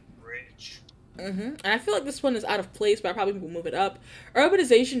 And and I feel like this one is out of place, but I probably will move it up.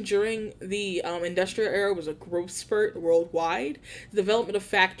 Urbanization during the industrial era was a growth spurt worldwide. The development of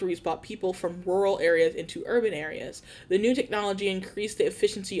factories brought people from rural areas into urban areas. The new technology increased the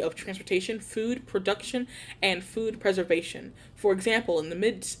efficiency of transportation, food production, and food preservation. For example, in the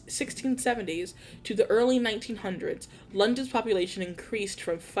mid-1670s to the early 1900s, London's population increased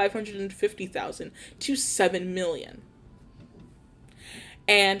from 550,000 to 7 million.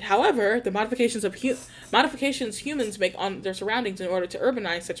 And however, the modifications humans make on their surroundings in order to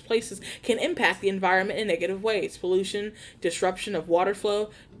urbanize such places can impact the environment in negative ways. Pollution, disruption of water flow,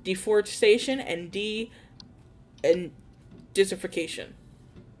 deforestation, and desertification.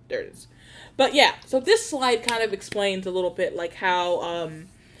 There it is. But yeah, so this slide kind of explains a little bit like how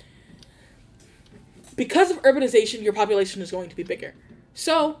because of urbanization, your population is going to be bigger.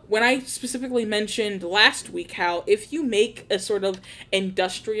 So, when I specifically mentioned last week how if you make a sort of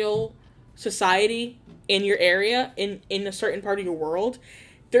industrial society in your area, in a certain part of your world,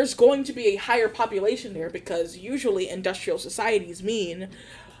 there's going to be a higher population there because usually industrial societies mean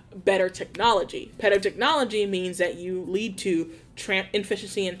better technology. Better technology means that you lead to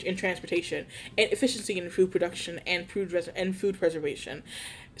efficiency in transportation and efficiency in food production and food preservation.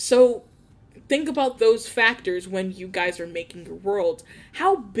 So think about those factors when you guys are making your world.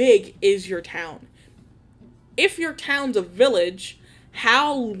 How big is your town? If your town's a village,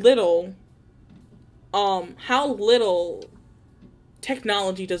 how little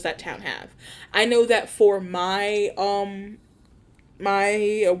technology does that town have? I know that for my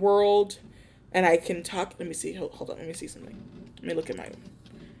my world, and I can talk. Let me see. Hold on. Let me see something. Let me look at my.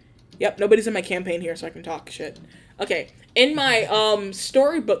 Yep, nobody's in my campaign here, so I can talk shit. Okay, in my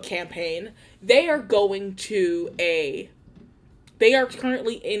storybook campaign, they are going to a. They are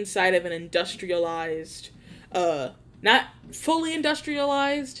currently inside of an industrialized, not fully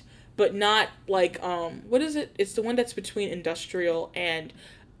industrialized, but not like what is it? It's the one that's between industrial and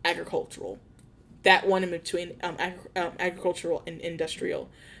agricultural. That one in between agricultural and industrial.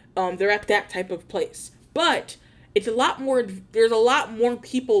 They're at that type of place. But it's a lot more, there's a lot more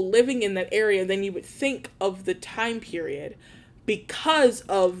people living in that area than you would think of the time period because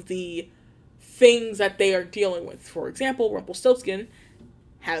of the things that they are dealing with. For example, Rumpelstiltskin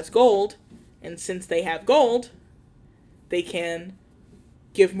has gold, and since they have gold, they can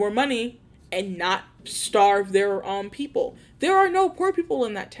give more money and not starve their people. There are no poor people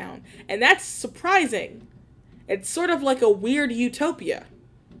in that town, and that's surprising. It's sort of like a weird utopia.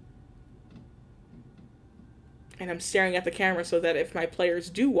 And I'm staring at the camera so that if my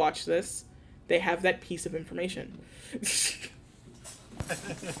players do watch this, they have that piece of information.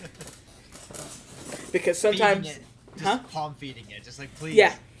 Because sometimes... Feeding it. Just palm feeding it. Just like, please,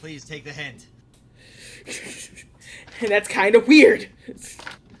 yeah. Please take the hint. And that's kind of weird.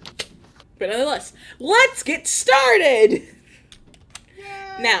 But nonetheless, let's get started!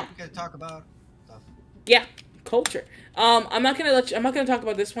 Yeah, Now, we gotta talk about stuff. Yeah, culture. I'm not gonna talk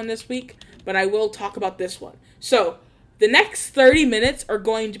about this one this week, but I will talk about this one. So, the next 30 minutes are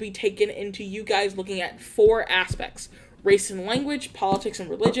going to be taken into you guys looking at 4 aspects: race and language, politics and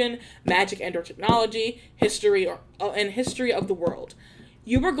religion, magic and or technology, history and history of the world.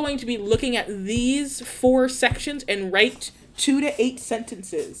 You are going to be looking at these 4 sections and write 2 to 8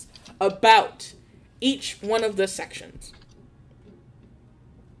 sentences about each one of the sections.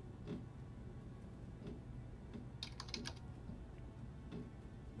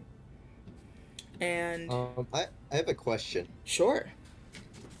 And I have a question. Sure.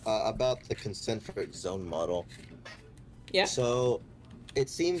 About the concentric zone model. Yeah. So, it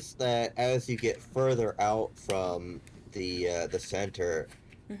seems that as you get further out from the center,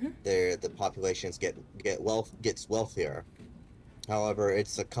 the populations gets wealthier. However,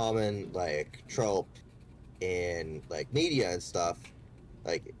 it's a common like trope in like media and stuff.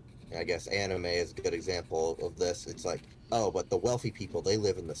 Like, I guess anime is a good example of this. It's like, oh, but the wealthy people, they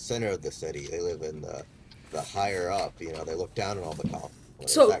live in the center of the city. They live in the higher up. You know, they look down on all the colonies,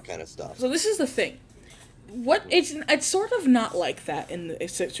 so that kind of stuff. So this is the thing. It's sort of not like that in the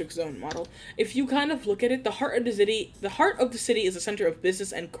concentric zone model. If you kind of look at it, the heart of the city is the center of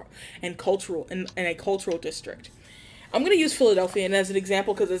business and cultural and a cultural district. I'm going to use Philadelphia as an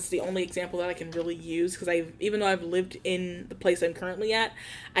example because it's the only example that I can really use, because even though I've lived in the place I'm currently at,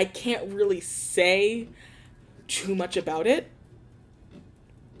 I can't really say too much about it.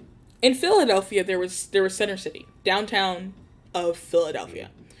 In Philadelphia, there was Center City, downtown of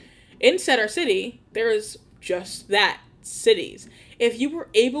Philadelphia. In Center City, there is just that, cities. If you were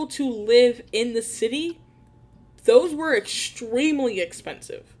able to live in the city, those were extremely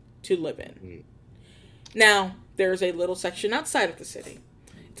expensive to live in. Now, there's a little section outside of the city.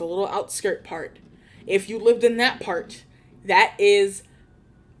 It's a little outskirt part. If you lived in that part, that is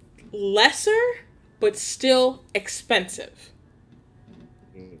lesser, but still expensive.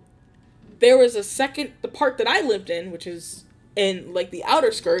 There was the part that I lived in, which is in like the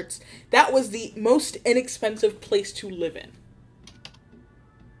outer skirts, that was the most inexpensive place to live in.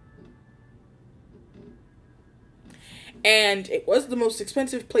 And it was the most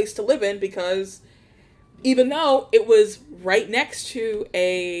expensive place to live in because even though it was right next to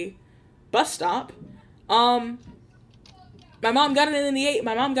a bus stop, my mom got it in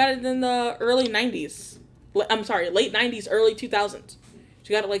the early 90s. I'm sorry, late 90s, early 2000s.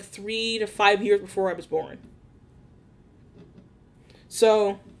 She got it like 3 to 5 years before I was born.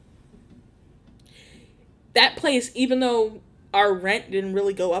 So, that place, even though our rent didn't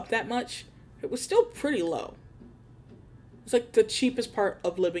really go up that much, it was still pretty low. It's like the cheapest part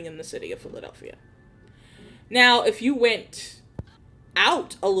of living in the city of Philadelphia. Now, if you went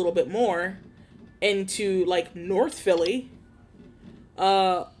out a little bit more into like North Philly,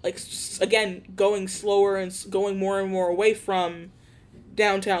 like again, going slower and going more and more away from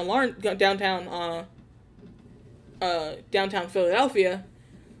downtown Philadelphia,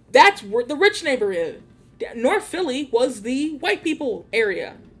 that's where the rich neighborhood. North Philly was the white people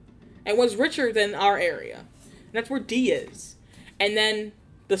area, and was richer than our area. And that's where D is. And then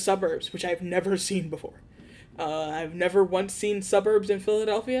the suburbs, which I've never seen before. I've never once seen suburbs in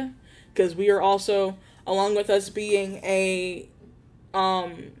Philadelphia, because we are also, along with us being an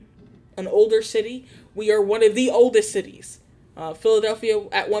older city, we are one of the oldest cities. Philadelphia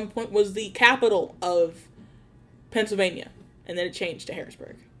at one point was the capital of Pennsylvania, and then it changed to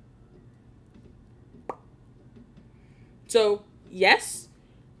Harrisburg. So, yes,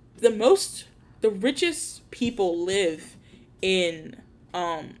 the richest people live in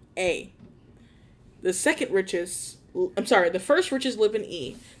A. The first richest live in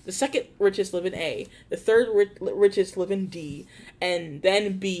E. The second richest live in A. The third richest live in D, and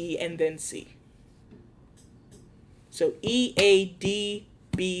then B, and then C. So E, A, D,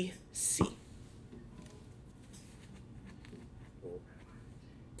 B, C. Does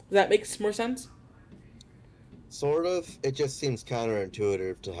that make more sense? Sort of. It just seems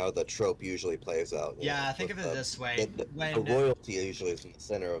counterintuitive to how the trope usually plays out. Yeah, think of it this way. The When royalty usually is in the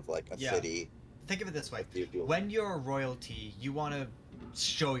center of like a city. think of it this way. When you're a royalty, you want to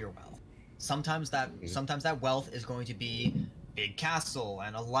show your wealth. Sometimes that wealth is going to be big castle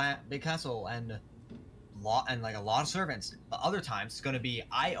and a like a lot of servants. But other times it's going to be,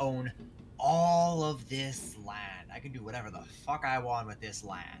 I own all of this land. I can do whatever the fuck I want with this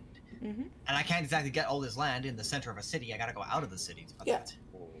land. Mm-hmm. And I can't exactly get all this land in the center of a city. I gotta go out of the city to get it.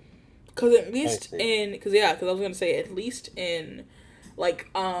 Because at least because I was gonna say, at least in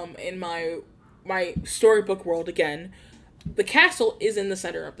in my storybook world, again, the castle is in the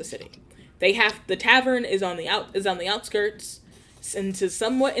center of the city. The tavern is on the outskirts, and to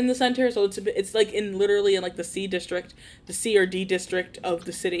somewhat in the center. So it's like literally in like the C district, the C or D district of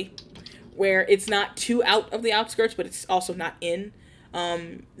the city, where it's not too out of the outskirts, but it's also not in.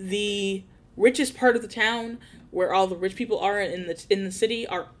 The richest part of the town, where all the rich people are in the city,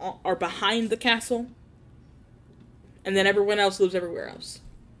 are behind the castle, and then everyone else lives everywhere else,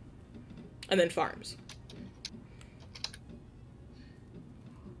 and then farms.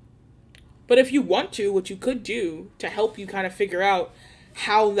 But if you want to, what you could do to help you kind of figure out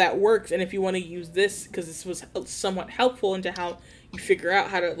how that works, and if you want to use this, because this was somewhat helpful into how you figure out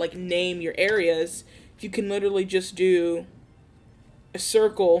how to like name your areas, you can literally just do a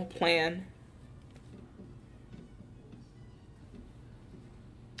circle plan.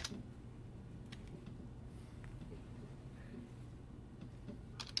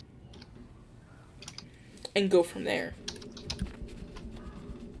 And go from there.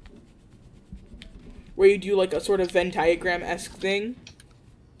 Where you do like a sort of Venn diagram-esque thing.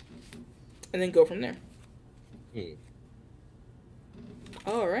 And then go from there.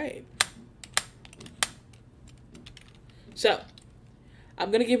 Alright. So, I'm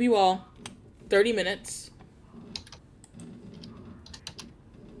going to give you all 30 minutes.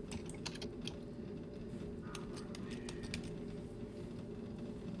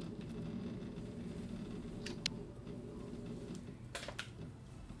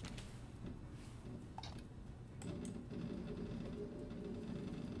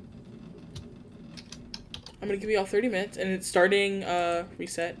 I'm going to give you all 30 minutes, and it's starting,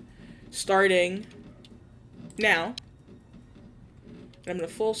 reset, starting now. I'm going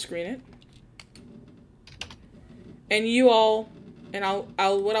to full screen it. And you all, and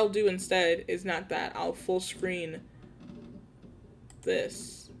what I'll do instead is not that. I'll full screen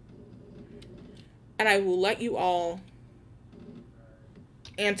this. And I will let you all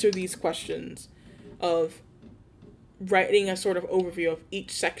answer these questions of writing a sort of overview of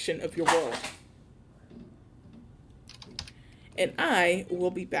each section of your world. And I will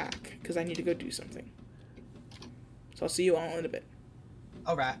be back because I need to go do something. So I'll see you all in a bit.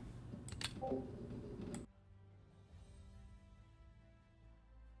 Okay.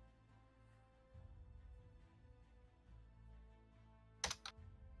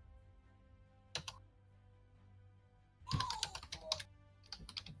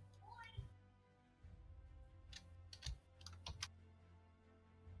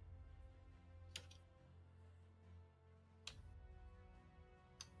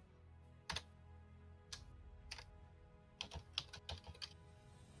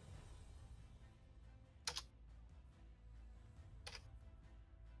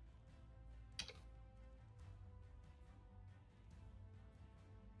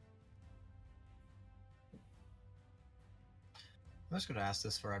 I'm just going to ask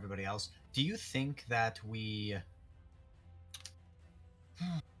this for everybody else. Do you think that we...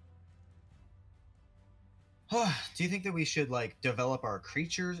 Do you think that we should like develop our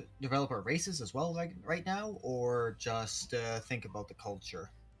creatures, develop our races as well, like right now, or just think about the culture?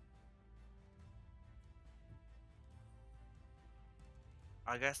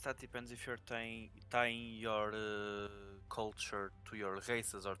 I guess that depends if you're tying your culture to your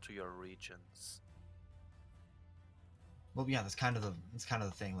races or to your regions. Well, yeah, that's kind of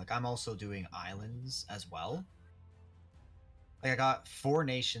the thing. Like, I'm also doing islands as well. Like, I got 4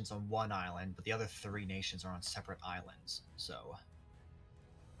 nations on one island, but the other 3 nations are on separate islands. So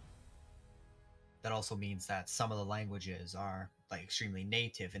that also means that some of the languages are like extremely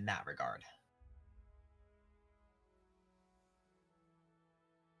native in that regard. I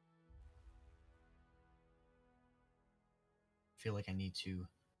feel like I need to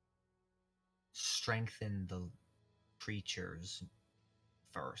strengthen the creatures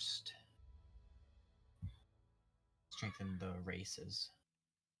first. Strengthen the races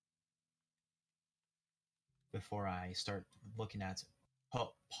before I start looking at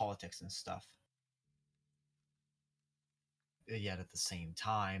politics and stuff. Yet at the same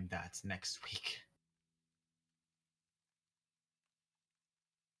time, that's next week.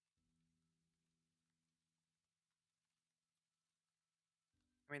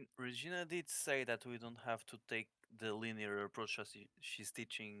 I mean, Regina did say that we don't have to take the linear approach as she's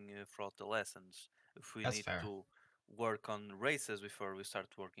teaching throughout the lessons. If we That's need fair. to work on races before we start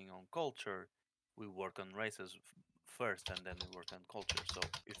working on culture, we work on races first and then we work on culture. So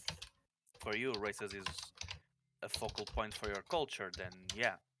if for you races is a focal point for your culture, then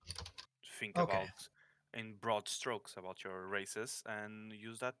yeah, think Okay. about in broad strokes about your races and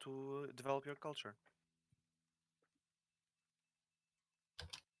use that to develop your culture.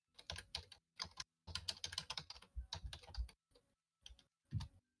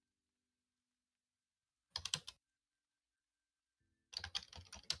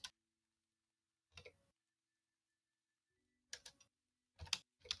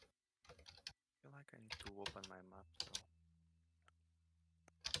 I feel like I need to open my map though.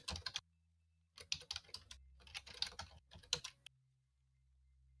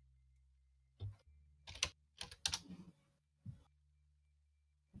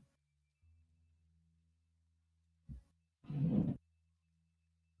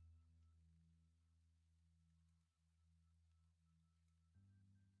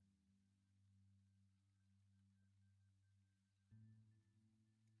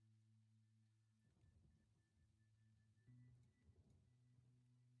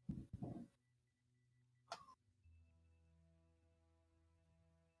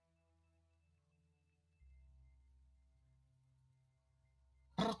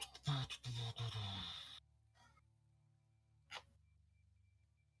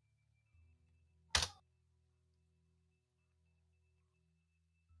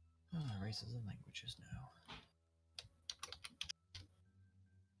 Races and languages now.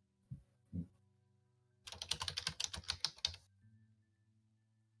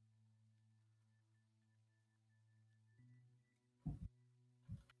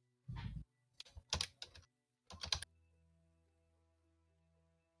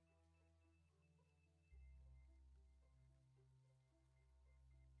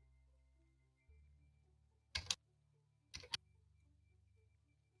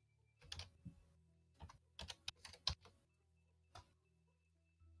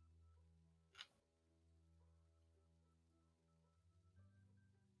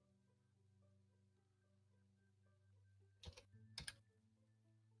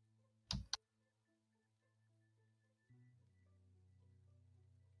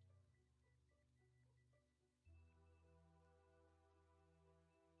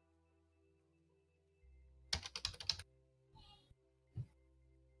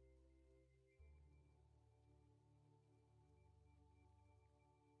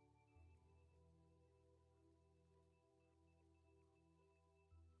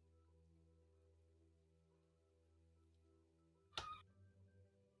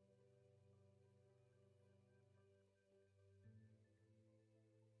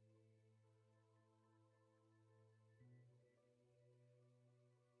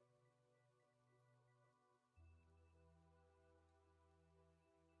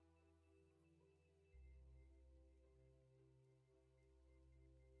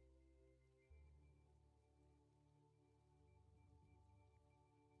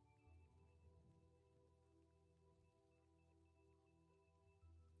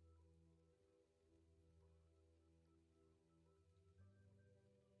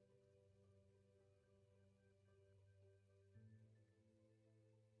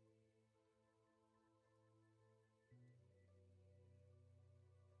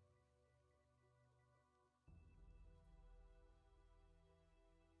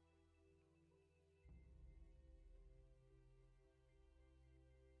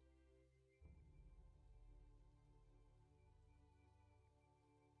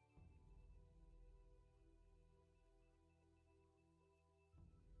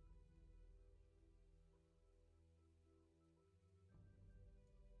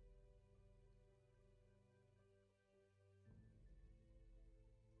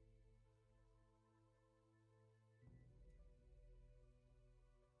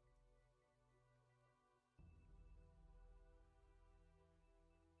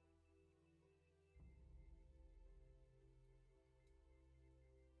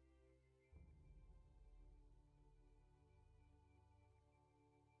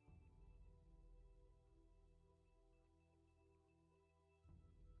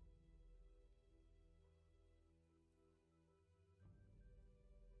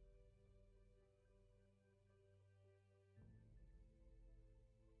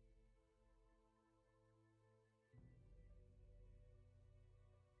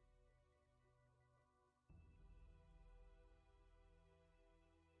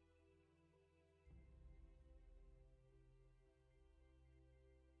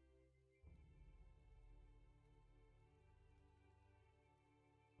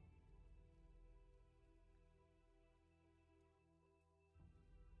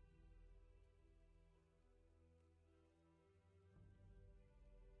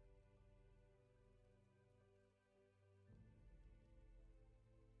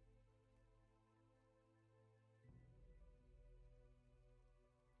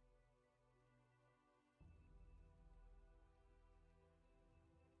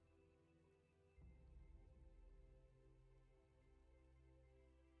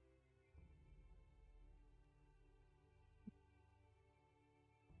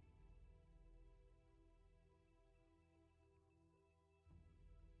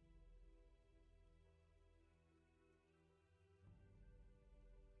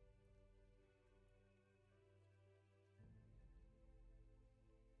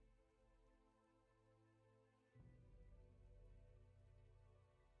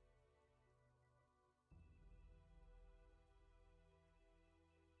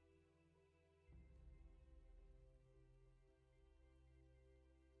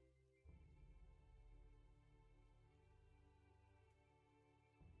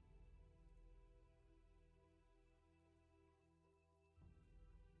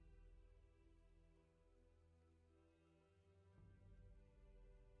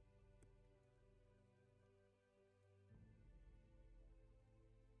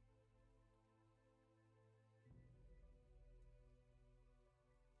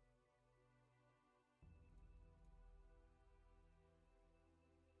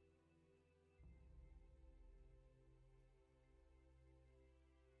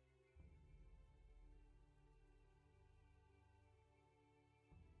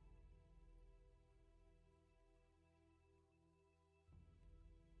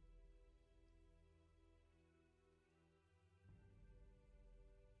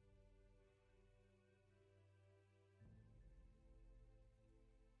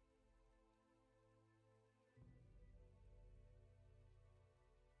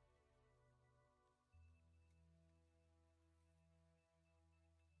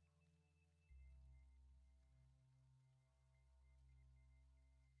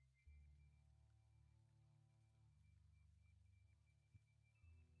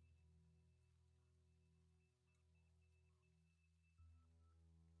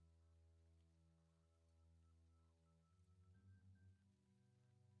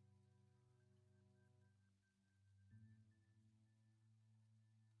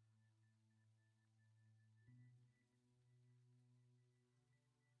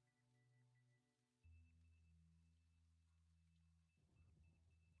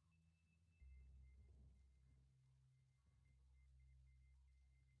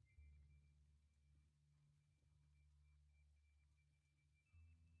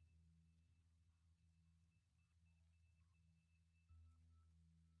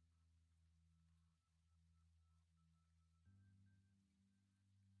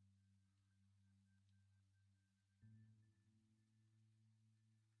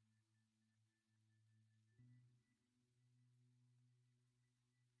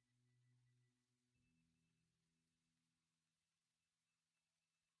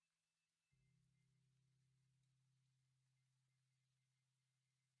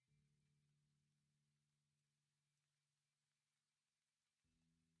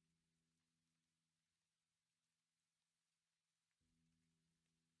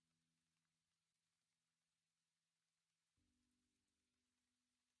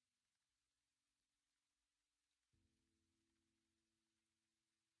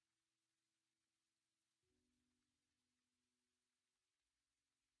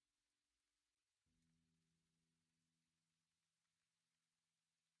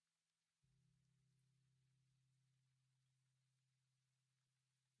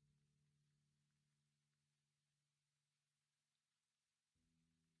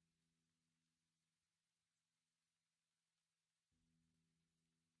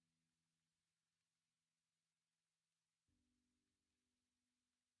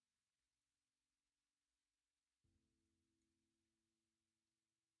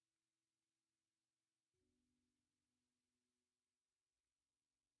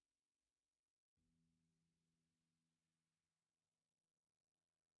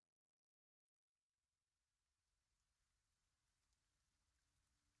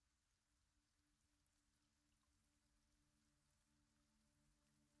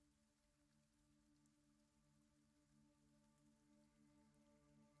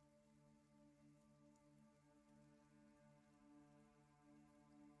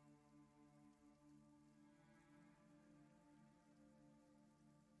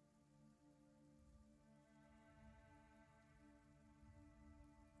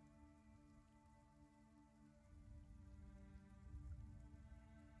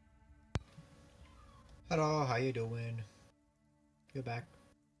 Hello, how you doing? You're back.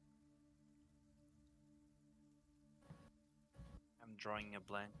 I'm drawing a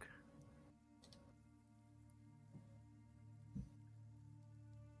blank.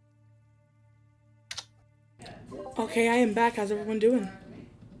 Okay, I am back. How's everyone doing?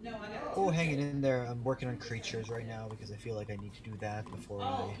 Oh, hanging in there. I'm working on creatures right now because I feel like I need to do that before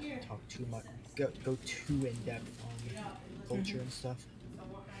I talk too much, go too in depth on culture and stuff.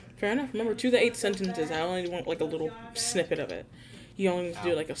 Fair enough. Remember, to the 8 sentences. I only want like a little snippet of it. You only need to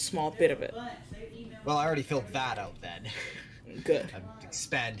do like a small bit of it. Well, I already filled that out then. Good. I'm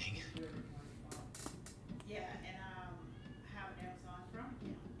expanding.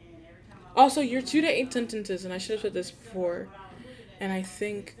 Also, your 2 to 8 sentences, and I should have said this before. And I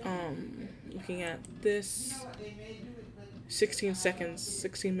think, looking at this, 16 seconds,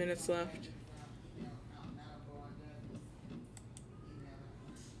 16 minutes left.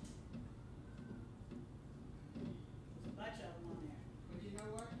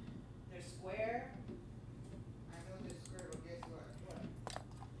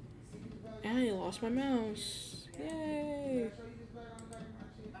 And I lost my mouse. Yay!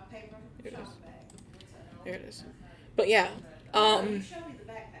 There it is. There it is. But yeah,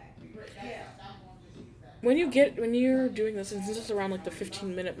 when you're doing this, and since it's around like the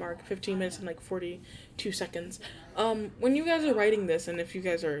 15-minute mark, 15 minutes and like 42 seconds, when you guys are writing this, and if you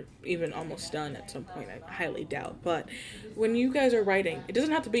guys are even almost done at some point, I highly doubt, but when you guys are writing, it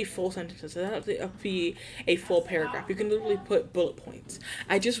doesn't have to be full sentences, it doesn't have to be a full paragraph. You can literally put bullet points.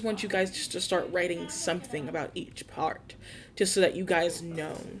 I just want you guys just to start writing something about each part, just so that you guys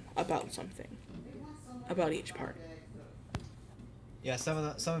know about something, about each part. Yeah, some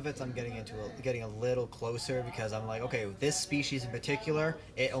of it I'm getting a little closer because I'm like, okay, this species in particular,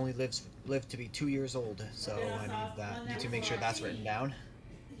 it only lived to be 2 years old, so I need to make sure that's written down.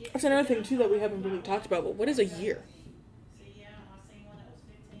 That's another thing too that we haven't really talked about. But what is a year?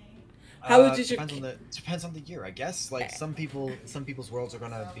 How would you? Depends on the year, I guess. Like some people's worlds are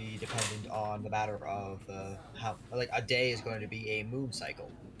gonna be dependent on the matter of how, like, a day is going to be a moon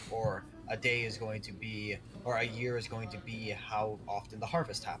cycle, or a day is going to be, or a year is going to be how often the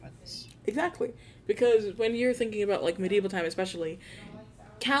harvest happens. Exactly, because when you're thinking about like medieval time, especially,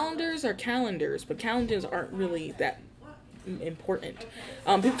 calendars are calendars, but calendars aren't really that important.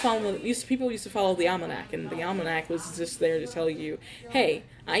 People used to follow the almanac, and the almanac was just there to tell you, hey,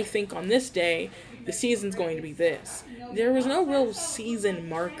 I think on this day the season's going to be this. There was no real season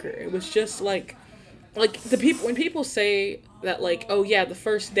marker. It was just like the people when people say that, like, oh yeah, the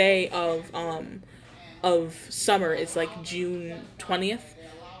first day of summer is like June 20th.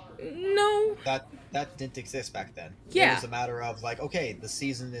 No. That didn't exist back then. It Yeah. was a matter of like, okay, the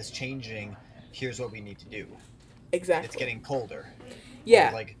season is changing. Here's what we need to do. Exactly. It's getting colder. Yeah.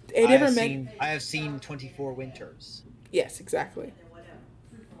 Or like It never meant. I have seen 24 winters. Yes, exactly.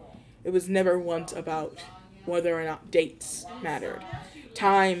 It was never once about whether or not dates mattered.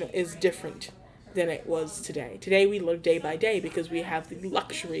 Time is different than it was today. Today we live day by day because we have the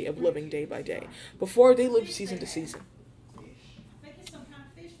luxury of living day by day. Before, they lived season to season.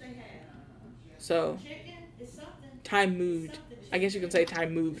 So, time moved. I guess you can say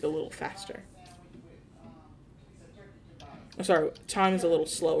time moved a little faster. I'm sorry, time is a little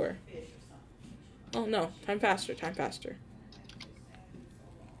slower. Oh no, time faster, time faster.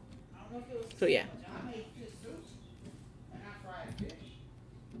 So yeah.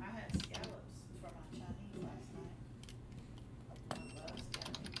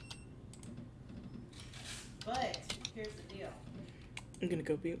 I'm gonna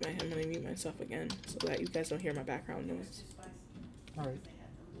go I'm gonna mute myself again so that you guys don't hear my background noise. All right.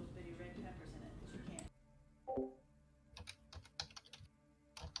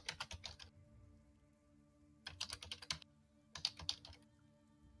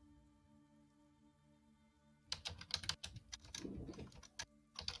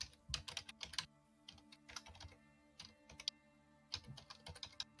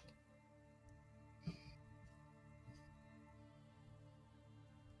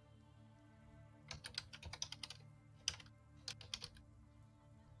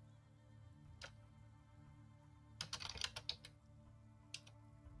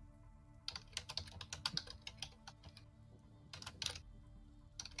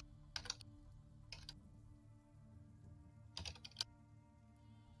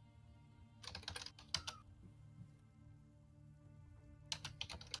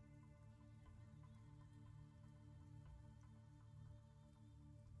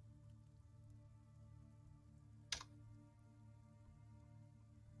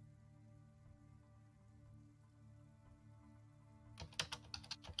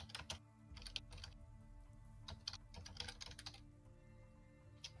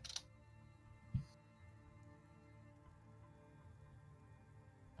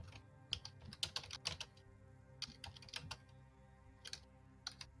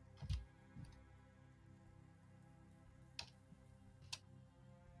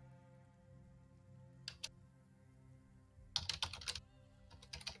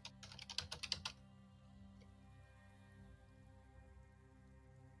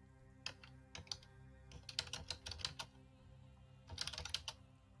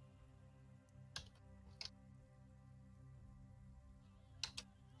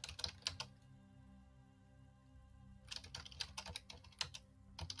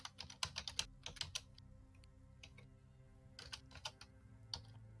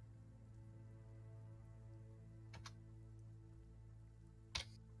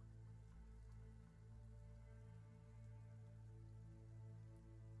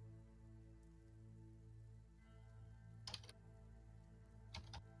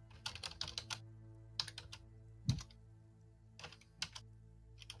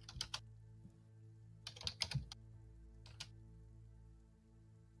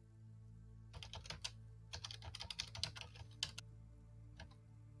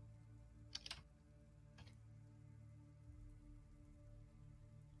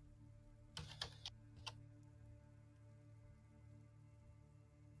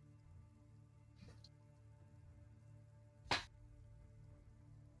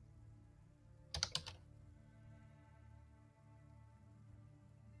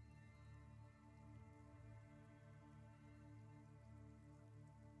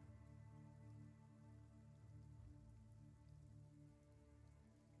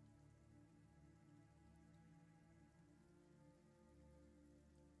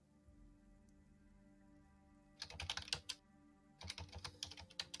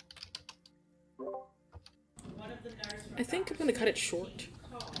 I think I'm gonna cut it short.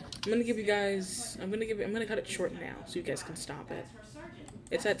 I'm gonna give you guys. I'm gonna cut it short now, so you guys can stop it.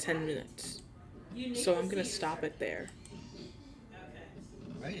 It's at 10 minutes, so I'm gonna stop it there.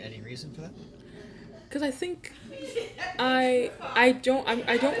 Right? Any reason for that? Because I think I don't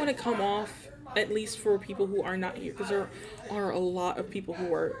want to come off, at least for people who are not here, because there are a lot of people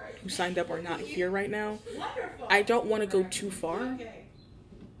who signed up are not here right now. I don't want to go too far,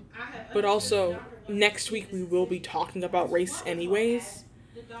 but also next week we will be talking about race anyways,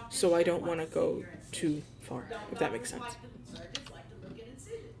 so I don't want to go too far, if that makes sense.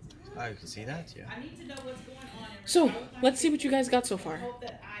 I can see that, yeah. So let's see what you guys got so far,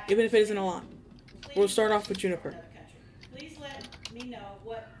 even if it isn't a lot. We'll start off with Juniper.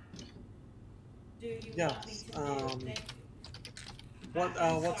 Yes.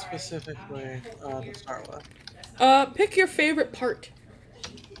 What specifically to start with? Pick your favorite part.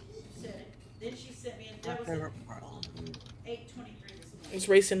 My favorite part. It's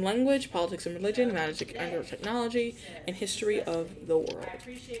race and language, politics and religion, magic and technology, and history of the world.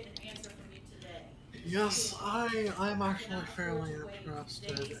 Yes, I'm actually fairly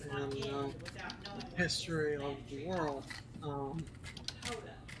interested in history of the world.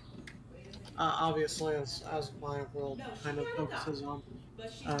 Obviously, as my world kind of focuses on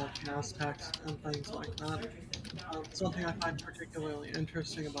Aztecs and things like that. Something I find particularly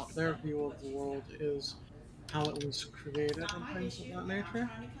interesting about their view of the world is how it was created and things of that nature.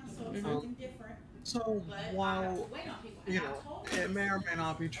 Um, so while it may or may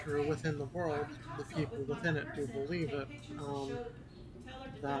not be true within the world, the people within it do believe it.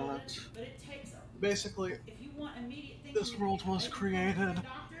 That basically this world was created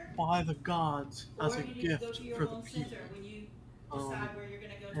by the gods as a gift for the people. Um,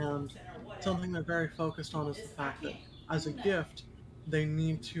 and something they're very focused on is the fact that as a gift, they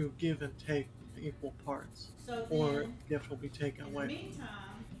need to give and take in equal parts, or the gift will be taken away from them.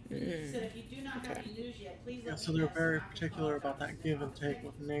 Okay. Yeah, so they're very particular about that give and take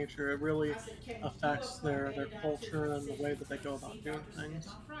with nature. It really affects their culture and the way that they go about doing things.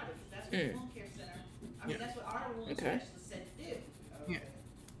 Mm. Yeah. Okay. Yeah.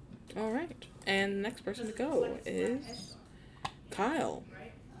 All right. And the next person to go is Kyle.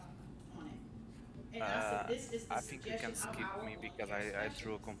 I think you can skip me because I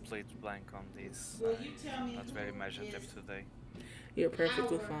drew a complete blank on this. I'm not very imaginative today. You're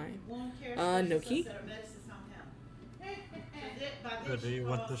perfectly fine. Noki. Do you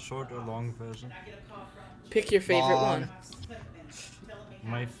want the short or long version? Pick your favorite Long. one.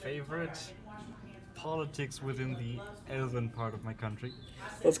 My favorite politics within the elven part of my country.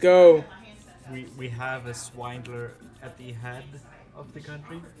 Let's go. We have a swindler at the head of the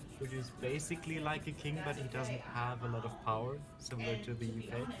country, which is basically like a king, but he doesn't have a lot of power, similar to the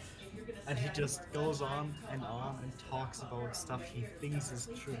UK. And he just goes on and talks about stuff he thinks is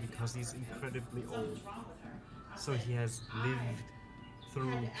true because he's incredibly old. So he has lived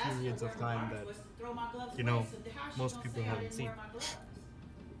through periods of time that, most people haven't seen.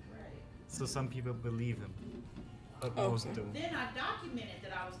 So some people believe him, but most don't.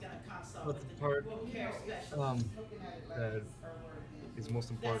 But the part that is most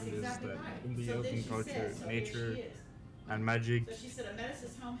important is that in the elven culture, nature and magic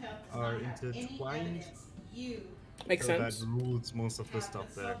are intertwined. Makes So that sense. rules most of the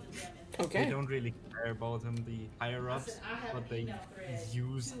stuff there. They Okay. don't really care about him, the higher ups, but they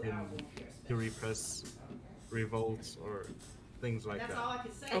use him to repress revolts or things like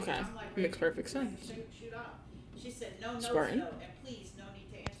that. Okay. Makes perfect sense. Spartan.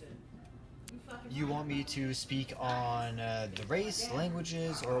 You want me to speak on the race,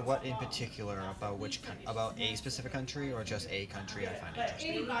 languages, or what in particular about about a specific country, or just a country I find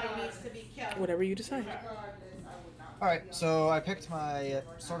interesting? Whatever you decide. All right, so I picked my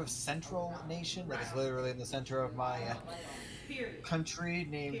sort of central nation, like it's literally in the center of my country,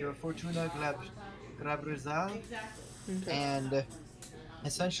 named Fortuna Grabrizal, Okay. and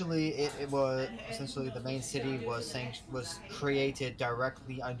essentially it was essentially the main city was created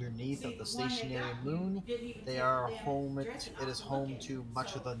directly underneath of the stationary moon. They are it is home to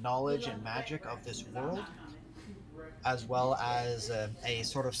much of the knowledge and magic of this world, as well as a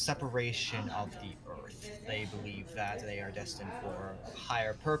sort of separation of the earth. They believe that they are destined for a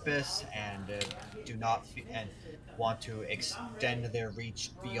higher purpose and do not and want to extend their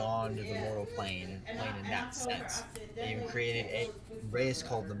reach beyond the mortal plane in that sense. They even created a race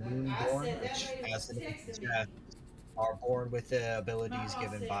called the Moonborn, which, as the name suggests, are born with the abilities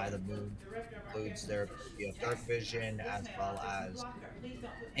given by the moon. Includes their ability of dark vision as well as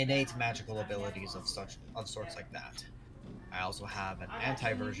innate magical abilities of sorts like that. I also have an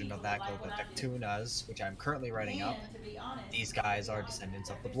anti-version of that called the Tectunas, which I'm currently writing up. These guys are descendants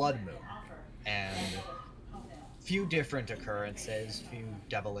of the Blood Moon, and few different occurrences, few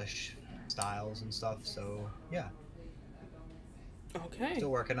devilish styles and stuff. So yeah, Okay.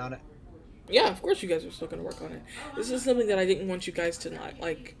 still working on it. Yeah, of course you guys are still gonna work on it. This is something that I didn't want you guys to not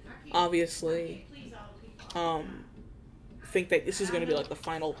like. Obviously, um, think that this is going to be like the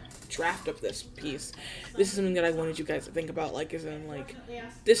final draft of this piece. This is something that I wanted you guys to think about, like, as in, like,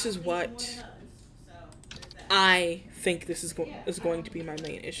 this is what I think this is going to be my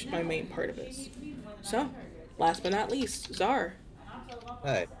main issue, my main part of this. So, last but not least, Czar.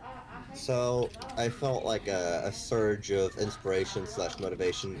 Hi. So I felt like a surge of inspiration slash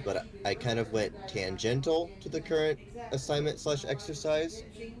motivation, but I kind of went tangential to the current assignment slash exercise,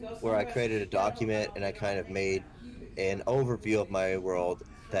 where I created a document and I kind of made an overview of my world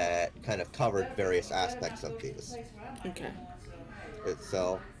that kind of covered various aspects of these. Okay.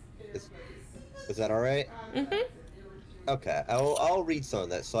 So, is is that all right? Mhm. Okay, I'll read some of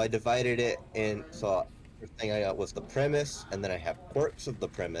that. So I divided it in. So first thing I got was the premise, and then I have quirks of the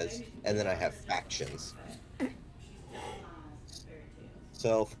premise, and then I have factions.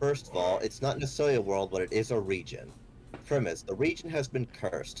 So first of all, it's not necessarily a world, but it is a region. Premise: the region has been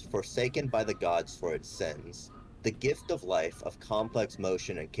cursed, forsaken by the gods for its sins. The gift of life, of complex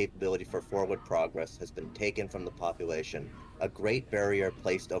motion and capability for forward progress, has been taken from the population. A great barrier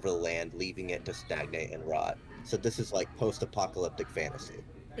placed over the land, leaving it to stagnate and rot. So this is like post-apocalyptic fantasy.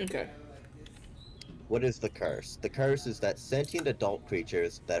 Okay. What is the curse? The curse is that sentient adult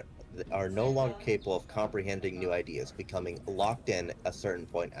creatures that are no longer capable of comprehending new ideas, becoming locked in a certain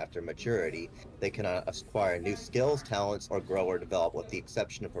point after maturity. They cannot acquire new skills, talents, or grow or develop, with the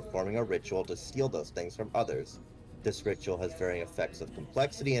exception of performing a ritual to steal those things from others. This ritual has varying effects of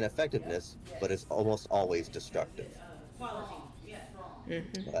complexity and effectiveness, but is almost always destructive.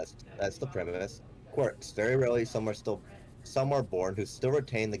 Mhm. That's the premise. Quirks. Very rarely, some are born who still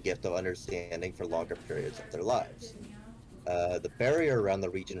retain the gift of understanding for longer periods of their lives. The barrier around the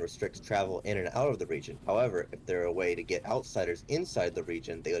region restricts travel in and out of the region. However, if there were a way to get outsiders inside the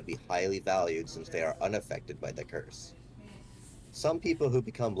region, they would be highly valued since they are unaffected by the curse. Some people who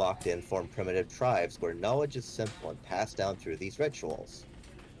become locked in form primitive tribes where knowledge is simple and passed down through these rituals.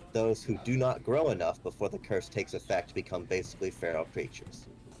 Those who do not grow enough before the curse takes effect become basically feral creatures.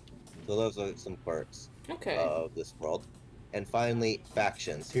 So those are some quirks Okay. of this world. And finally,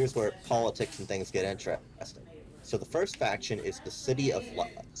 factions. Here's where politics and things get interesting. So the first faction is the City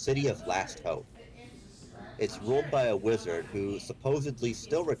of Last Hope. It's ruled by a wizard who supposedly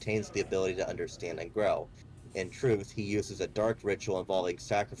still retains the ability to understand and grow. In truth, he uses a dark ritual involving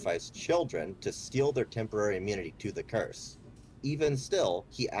sacrificed children to steal their temporary immunity to the curse. Even still,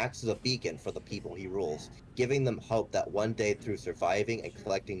 he acts as a beacon for the people he rules, giving them hope that one day, through surviving and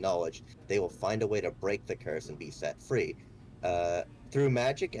collecting knowledge, they will find a way to break the curse and be set free. Uh, Through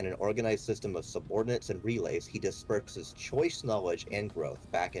magic and an organized system of subordinates and relays, he disperses choice knowledge and growth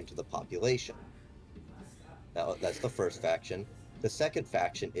back into the population. Now, that's the first faction. The second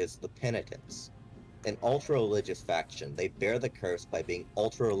faction is the Penitents, an ultra-religious faction. They bear the curse by being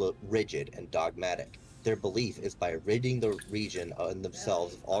ultra-rigid and dogmatic. Their belief is by ridding the region and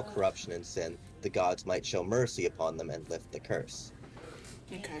themselves of all corruption and sin, the gods might show mercy upon them and lift the curse.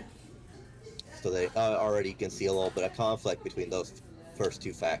 Okay. So they already can see a little bit of conflict between those first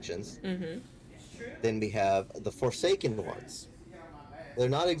two factions. Mhm. Then we have the Forsaken Ones. They're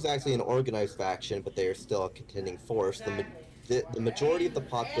not exactly an organized faction, but they are still a contending force. The majority of the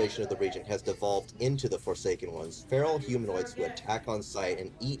population of the region has devolved into the Forsaken Ones, feral humanoids who attack on sight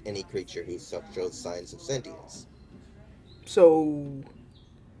and eat any creature who shows signs of sentience. So,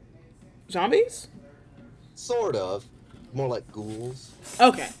 zombies? Sort of. More like ghouls.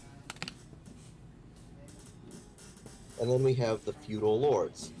 Okay. And then we have the feudal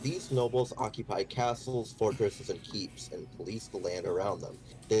lords. These nobles occupy castles, fortresses, and keeps, and police the land around them.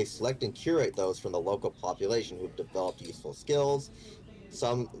 They select and curate those from the local population who've developed useful skills.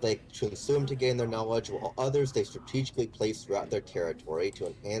 Some they consume to gain their knowledge, while others they strategically place throughout their territory to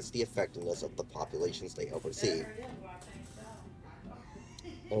enhance the effectiveness of the populations they oversee.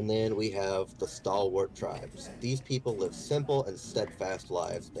 And then we have the stalwart tribes. These people live simple and steadfast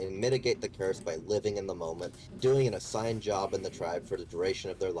lives. They mitigate the curse by living in the moment, doing an assigned job in the tribe for the duration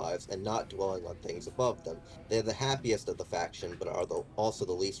of their lives, and not dwelling on things above them. They are the happiest of the faction, but are also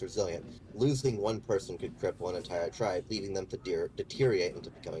the least resilient. Losing one person could cripple an entire tribe, leaving them to deteriorate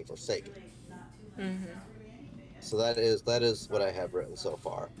into becoming forsaken. Mhm. So that is what I have written so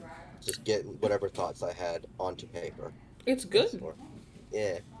far. Just getting whatever thoughts I had onto paper. It's good.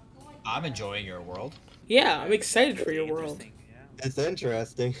 Yeah. I'm enjoying your world. Yeah, I'm excited for your world. Interesting, yeah. It's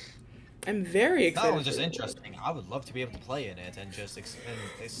interesting. I'm very excited. Not only just for your world. interesting, I would love to be able to play in it and just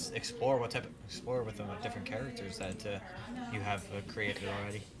explore with them different characters that you have created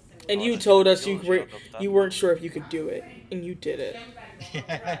already. And Oh, you that's told us huge you out of that you weren't sure if you could do it, and you did it.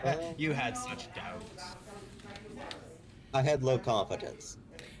 You had such doubts. I had low confidence.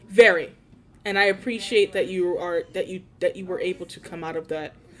 Very, and I appreciate that you were able to come out of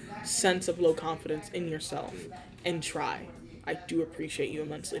that sense of low confidence in yourself and try. I do appreciate you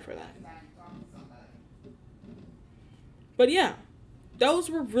immensely for that. But yeah, those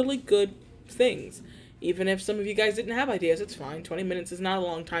were really good things. Even if some of you guys didn't have ideas, it's fine. 20 minutes is not a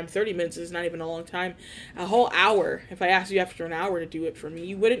long time. 30 minutes is not even a long time. A whole hour, if I asked you after an hour to do it for me,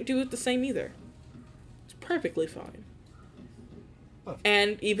 you wouldn't do it the same either. It's perfectly fine.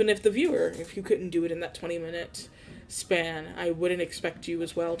 And even if the viewer, if you couldn't do it in that 20-minute span, I wouldn't expect you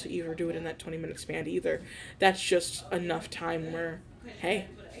as well to either do it in that 20-minute span either. That's just enough time where, hey,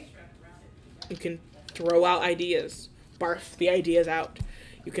 you can throw out ideas, barf the ideas out.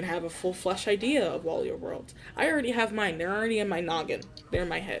 You can have a full-fledged idea of all your worlds. I already have mine. They're already in my noggin. They're in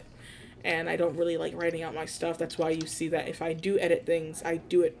my head. And I don't really like writing out my stuff. That's why you see that if I do edit things, I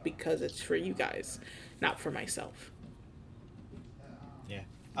do it because it's for you guys, not for myself. Yeah,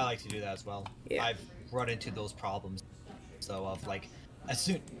 I like to do that as well. Yeah. I've run into those problems. So of like, as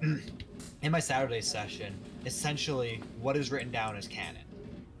soon in my Saturday session, essentially what is written down is canon,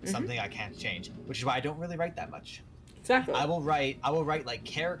 something I can't change, which is why I don't really write that much. Exactly. I will write like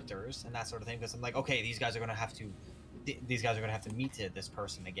characters and that sort of thing because I'm like, okay, these guys are gonna have to meet this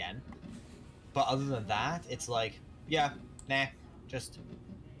person again. But other than that, it's like, yeah, nah, just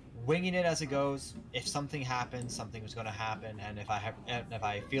winging it as it goes. If something happens, something is gonna happen, and if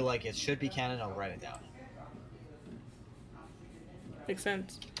I feel like it should be canon, I'll write it down. Makes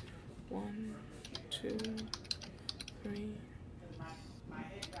sense. 1, 2, 3,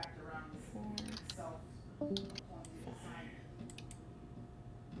 4, 5.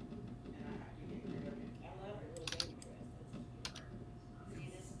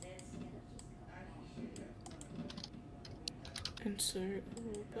 Insert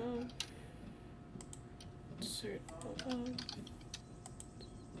above. Insert above.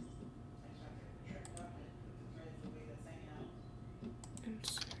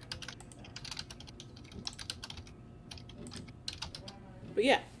 Insert. But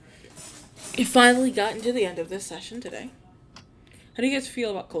yeah, we finally gotten to the end of this session today. How do you guys feel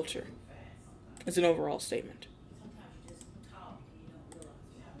about culture as an overall statement?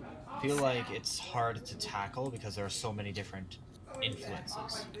 I feel like it's hard to tackle because there are so many different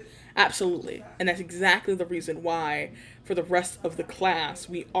influences. Absolutely. And that's exactly the reason why, for the rest of the class,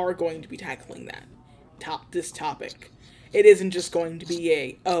 we are going to be tackling this topic. It isn't just going to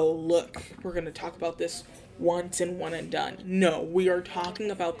be oh, look, we're going to talk about this once and one and done. No, we are talking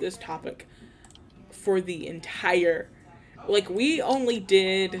about this topic for the entire, we only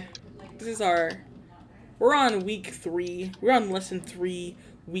did, we're on week 3, we're on lesson 3,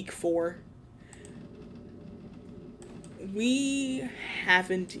 week 4. We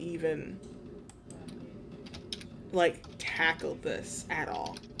haven't even tackled this at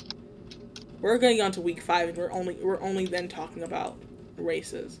all. We're going on to week 5 and we're only then talking about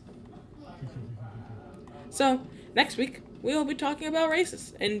races. So next week we will be talking about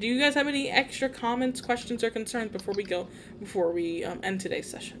races. And do you guys have any extra comments, questions, or concerns before we end today's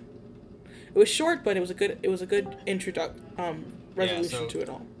session? It was short, but it was a good resolution to it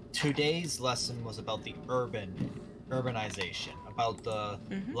all. Today's lesson was about the urbanization, about the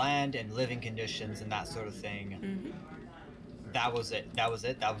land and living conditions and that sort of thing. That was it. That was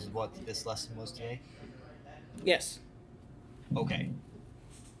what this lesson was today? Yes. Okay.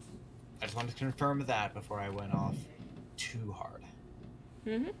 I just wanted to confirm that before I went off too hard.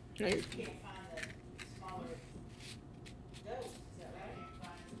 No, you're...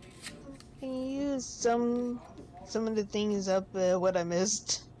 Can you use some of the things up what I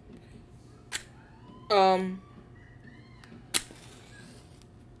missed?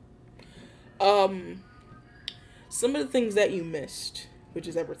 Some of the things that you missed, which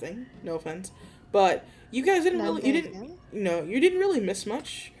is everything, no offense, but you guys didn't you didn't really miss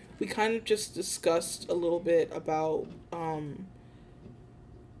much. We kind of just discussed a little bit about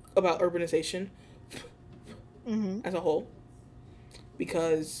urbanization as a whole,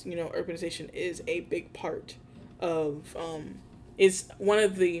 because urbanization is a big part of is one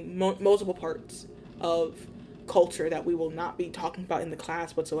of the multiple parts of culture that we will not be talking about in the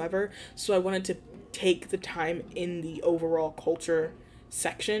class whatsoever. So I wanted to take the time in the overall culture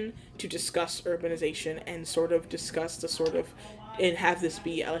section to discuss urbanization and sort of discuss the sort of and have this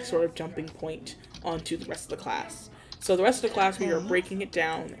be a sort of jumping point onto the rest of the class. So the rest of the class, we are breaking it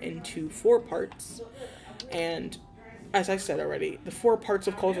down into 4 parts. And as I said already, the 4 parts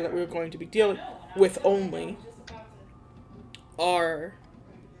of culture that we're going to be dealing with only are...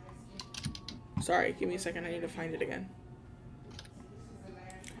 Sorry, give me a second. I need to find it again.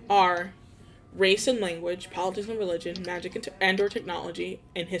 Are race and language, politics and religion, magic and or technology,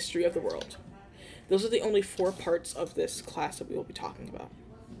 and history of the world. Those are the only 4 parts of this class that we will be talking about.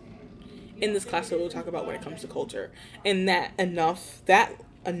 In this class, we will talk about when it comes to culture, and that is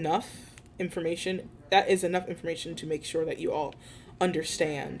enough information to make sure that you all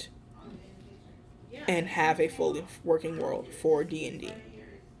understand and have a fully working world for D&D.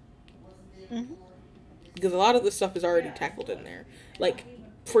 Mm-hmm. Because a lot of this stuff is already tackled in there. Like,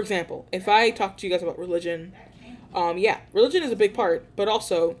 for example, if I talk to you guys about religion, religion is a big part, but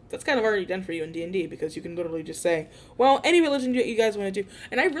also that's kind of already done for you in D&D, because you can literally just say, well, any religion that you guys want to do.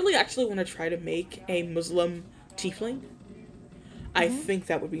 And I really actually want to try to make a Muslim tiefling. I think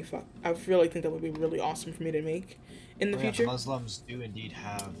that would be fun. I really think that would be really awesome for me to make in the future. Muslims do indeed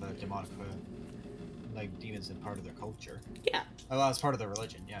have demonic, demons in part of their culture. Yeah. Well, it's part of their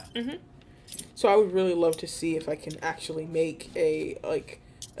religion, yeah. Mm-hmm. So I would really love to see if I can actually make a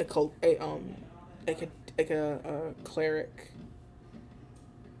cleric,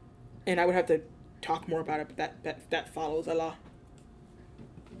 and I would have to talk more about it, but that follows Allah.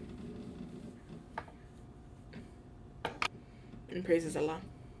 And praises Allah.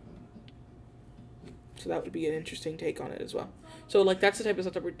 So that would be an interesting take on it as well. So that's the type of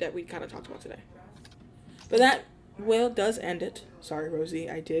stuff that we kind of talked about today. But that does end it. Sorry, Rosie,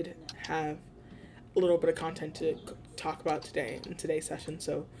 I did have a little bit of content to talk about today in today's session,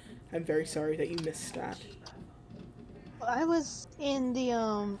 so I'm very sorry that you missed that. I was in the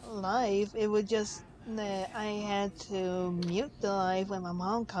live. It was just that I had to mute the live when my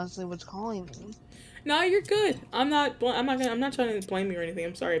mom constantly was calling me. No, you're good. I'm not trying to blame you or anything.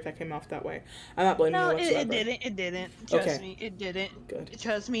 I'm sorry if that came off that way. I'm not blaming you whatsoever. No, it didn't. Trust me, it didn't. Good.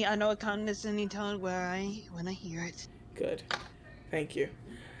 Trust me, I know a condescending tone when I hear it. Good. Thank you.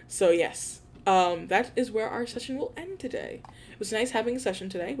 So yes, that is where our session will end today. It was nice having a session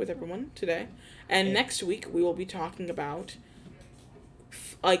today with everyone today. And next week we will be talking about,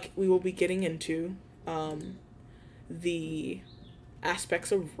 we will be getting into the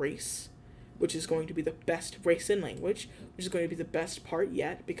aspects of race, which is going to be the best race and language, which is going to be the best part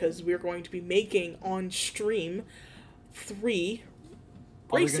yet, because we're going to be making on stream 3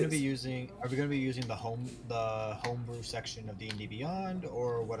 races. Are we going to be using the homebrew section of D&D Beyond,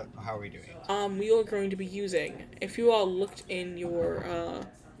 or what? How are we doing it? We are going to be using, if you all looked in your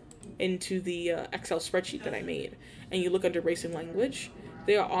into the Excel spreadsheet that I made, and you look under race and language,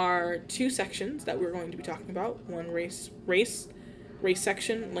 there are 2 sections that we're going to be talking about. One race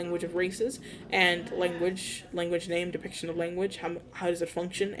section, language of races, and language name, depiction of language, how does it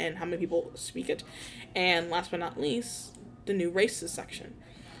function, and how many people speak it. And last but not least, the new races section.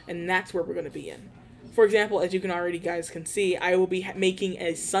 And that's where we're going to be in. For example, as you can already guys can see, I will be making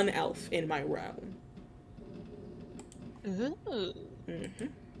a sun elf in my realm. Ooh. Mm-hmm.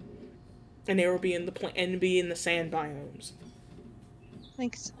 And they will be in the sand biomes.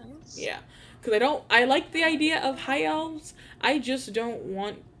 Makes sense. Yeah. Because I like the idea of high elves. I just don't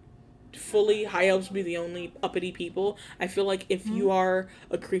want fully high elves to be the only uppity people. I feel like if you are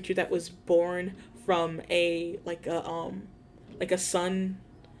a creature that was born from a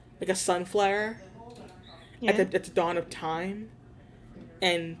sunflower at the dawn of time,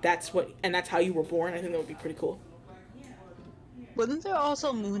 and that's how you were born, I think that would be pretty cool. Wasn't there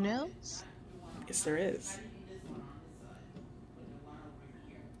also moon elves? Yes, there is.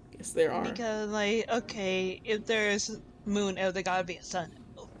 Yes, there are. Because, if there's moon elf, there gotta be a sun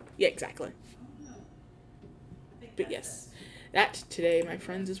elf. Yeah, exactly. But yes, that today, my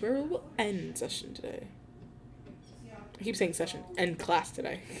friends, is where we will end session today. I keep saying session. End class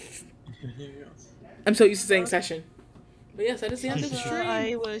today. I'm so used to saying session. But yes, that is the end of the stream.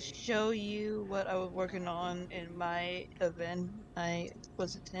 I will show you what I was working on in my event I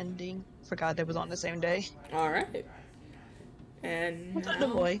was attending. Forgot that was on the same day. Alright. And what's up, the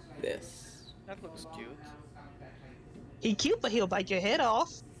boy? This. That looks cute. He's cute, but he'll bite your head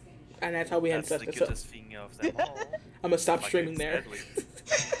off. And that's how we end That's the cutest thing of them all. I'm gonna stop streaming there. Deadly.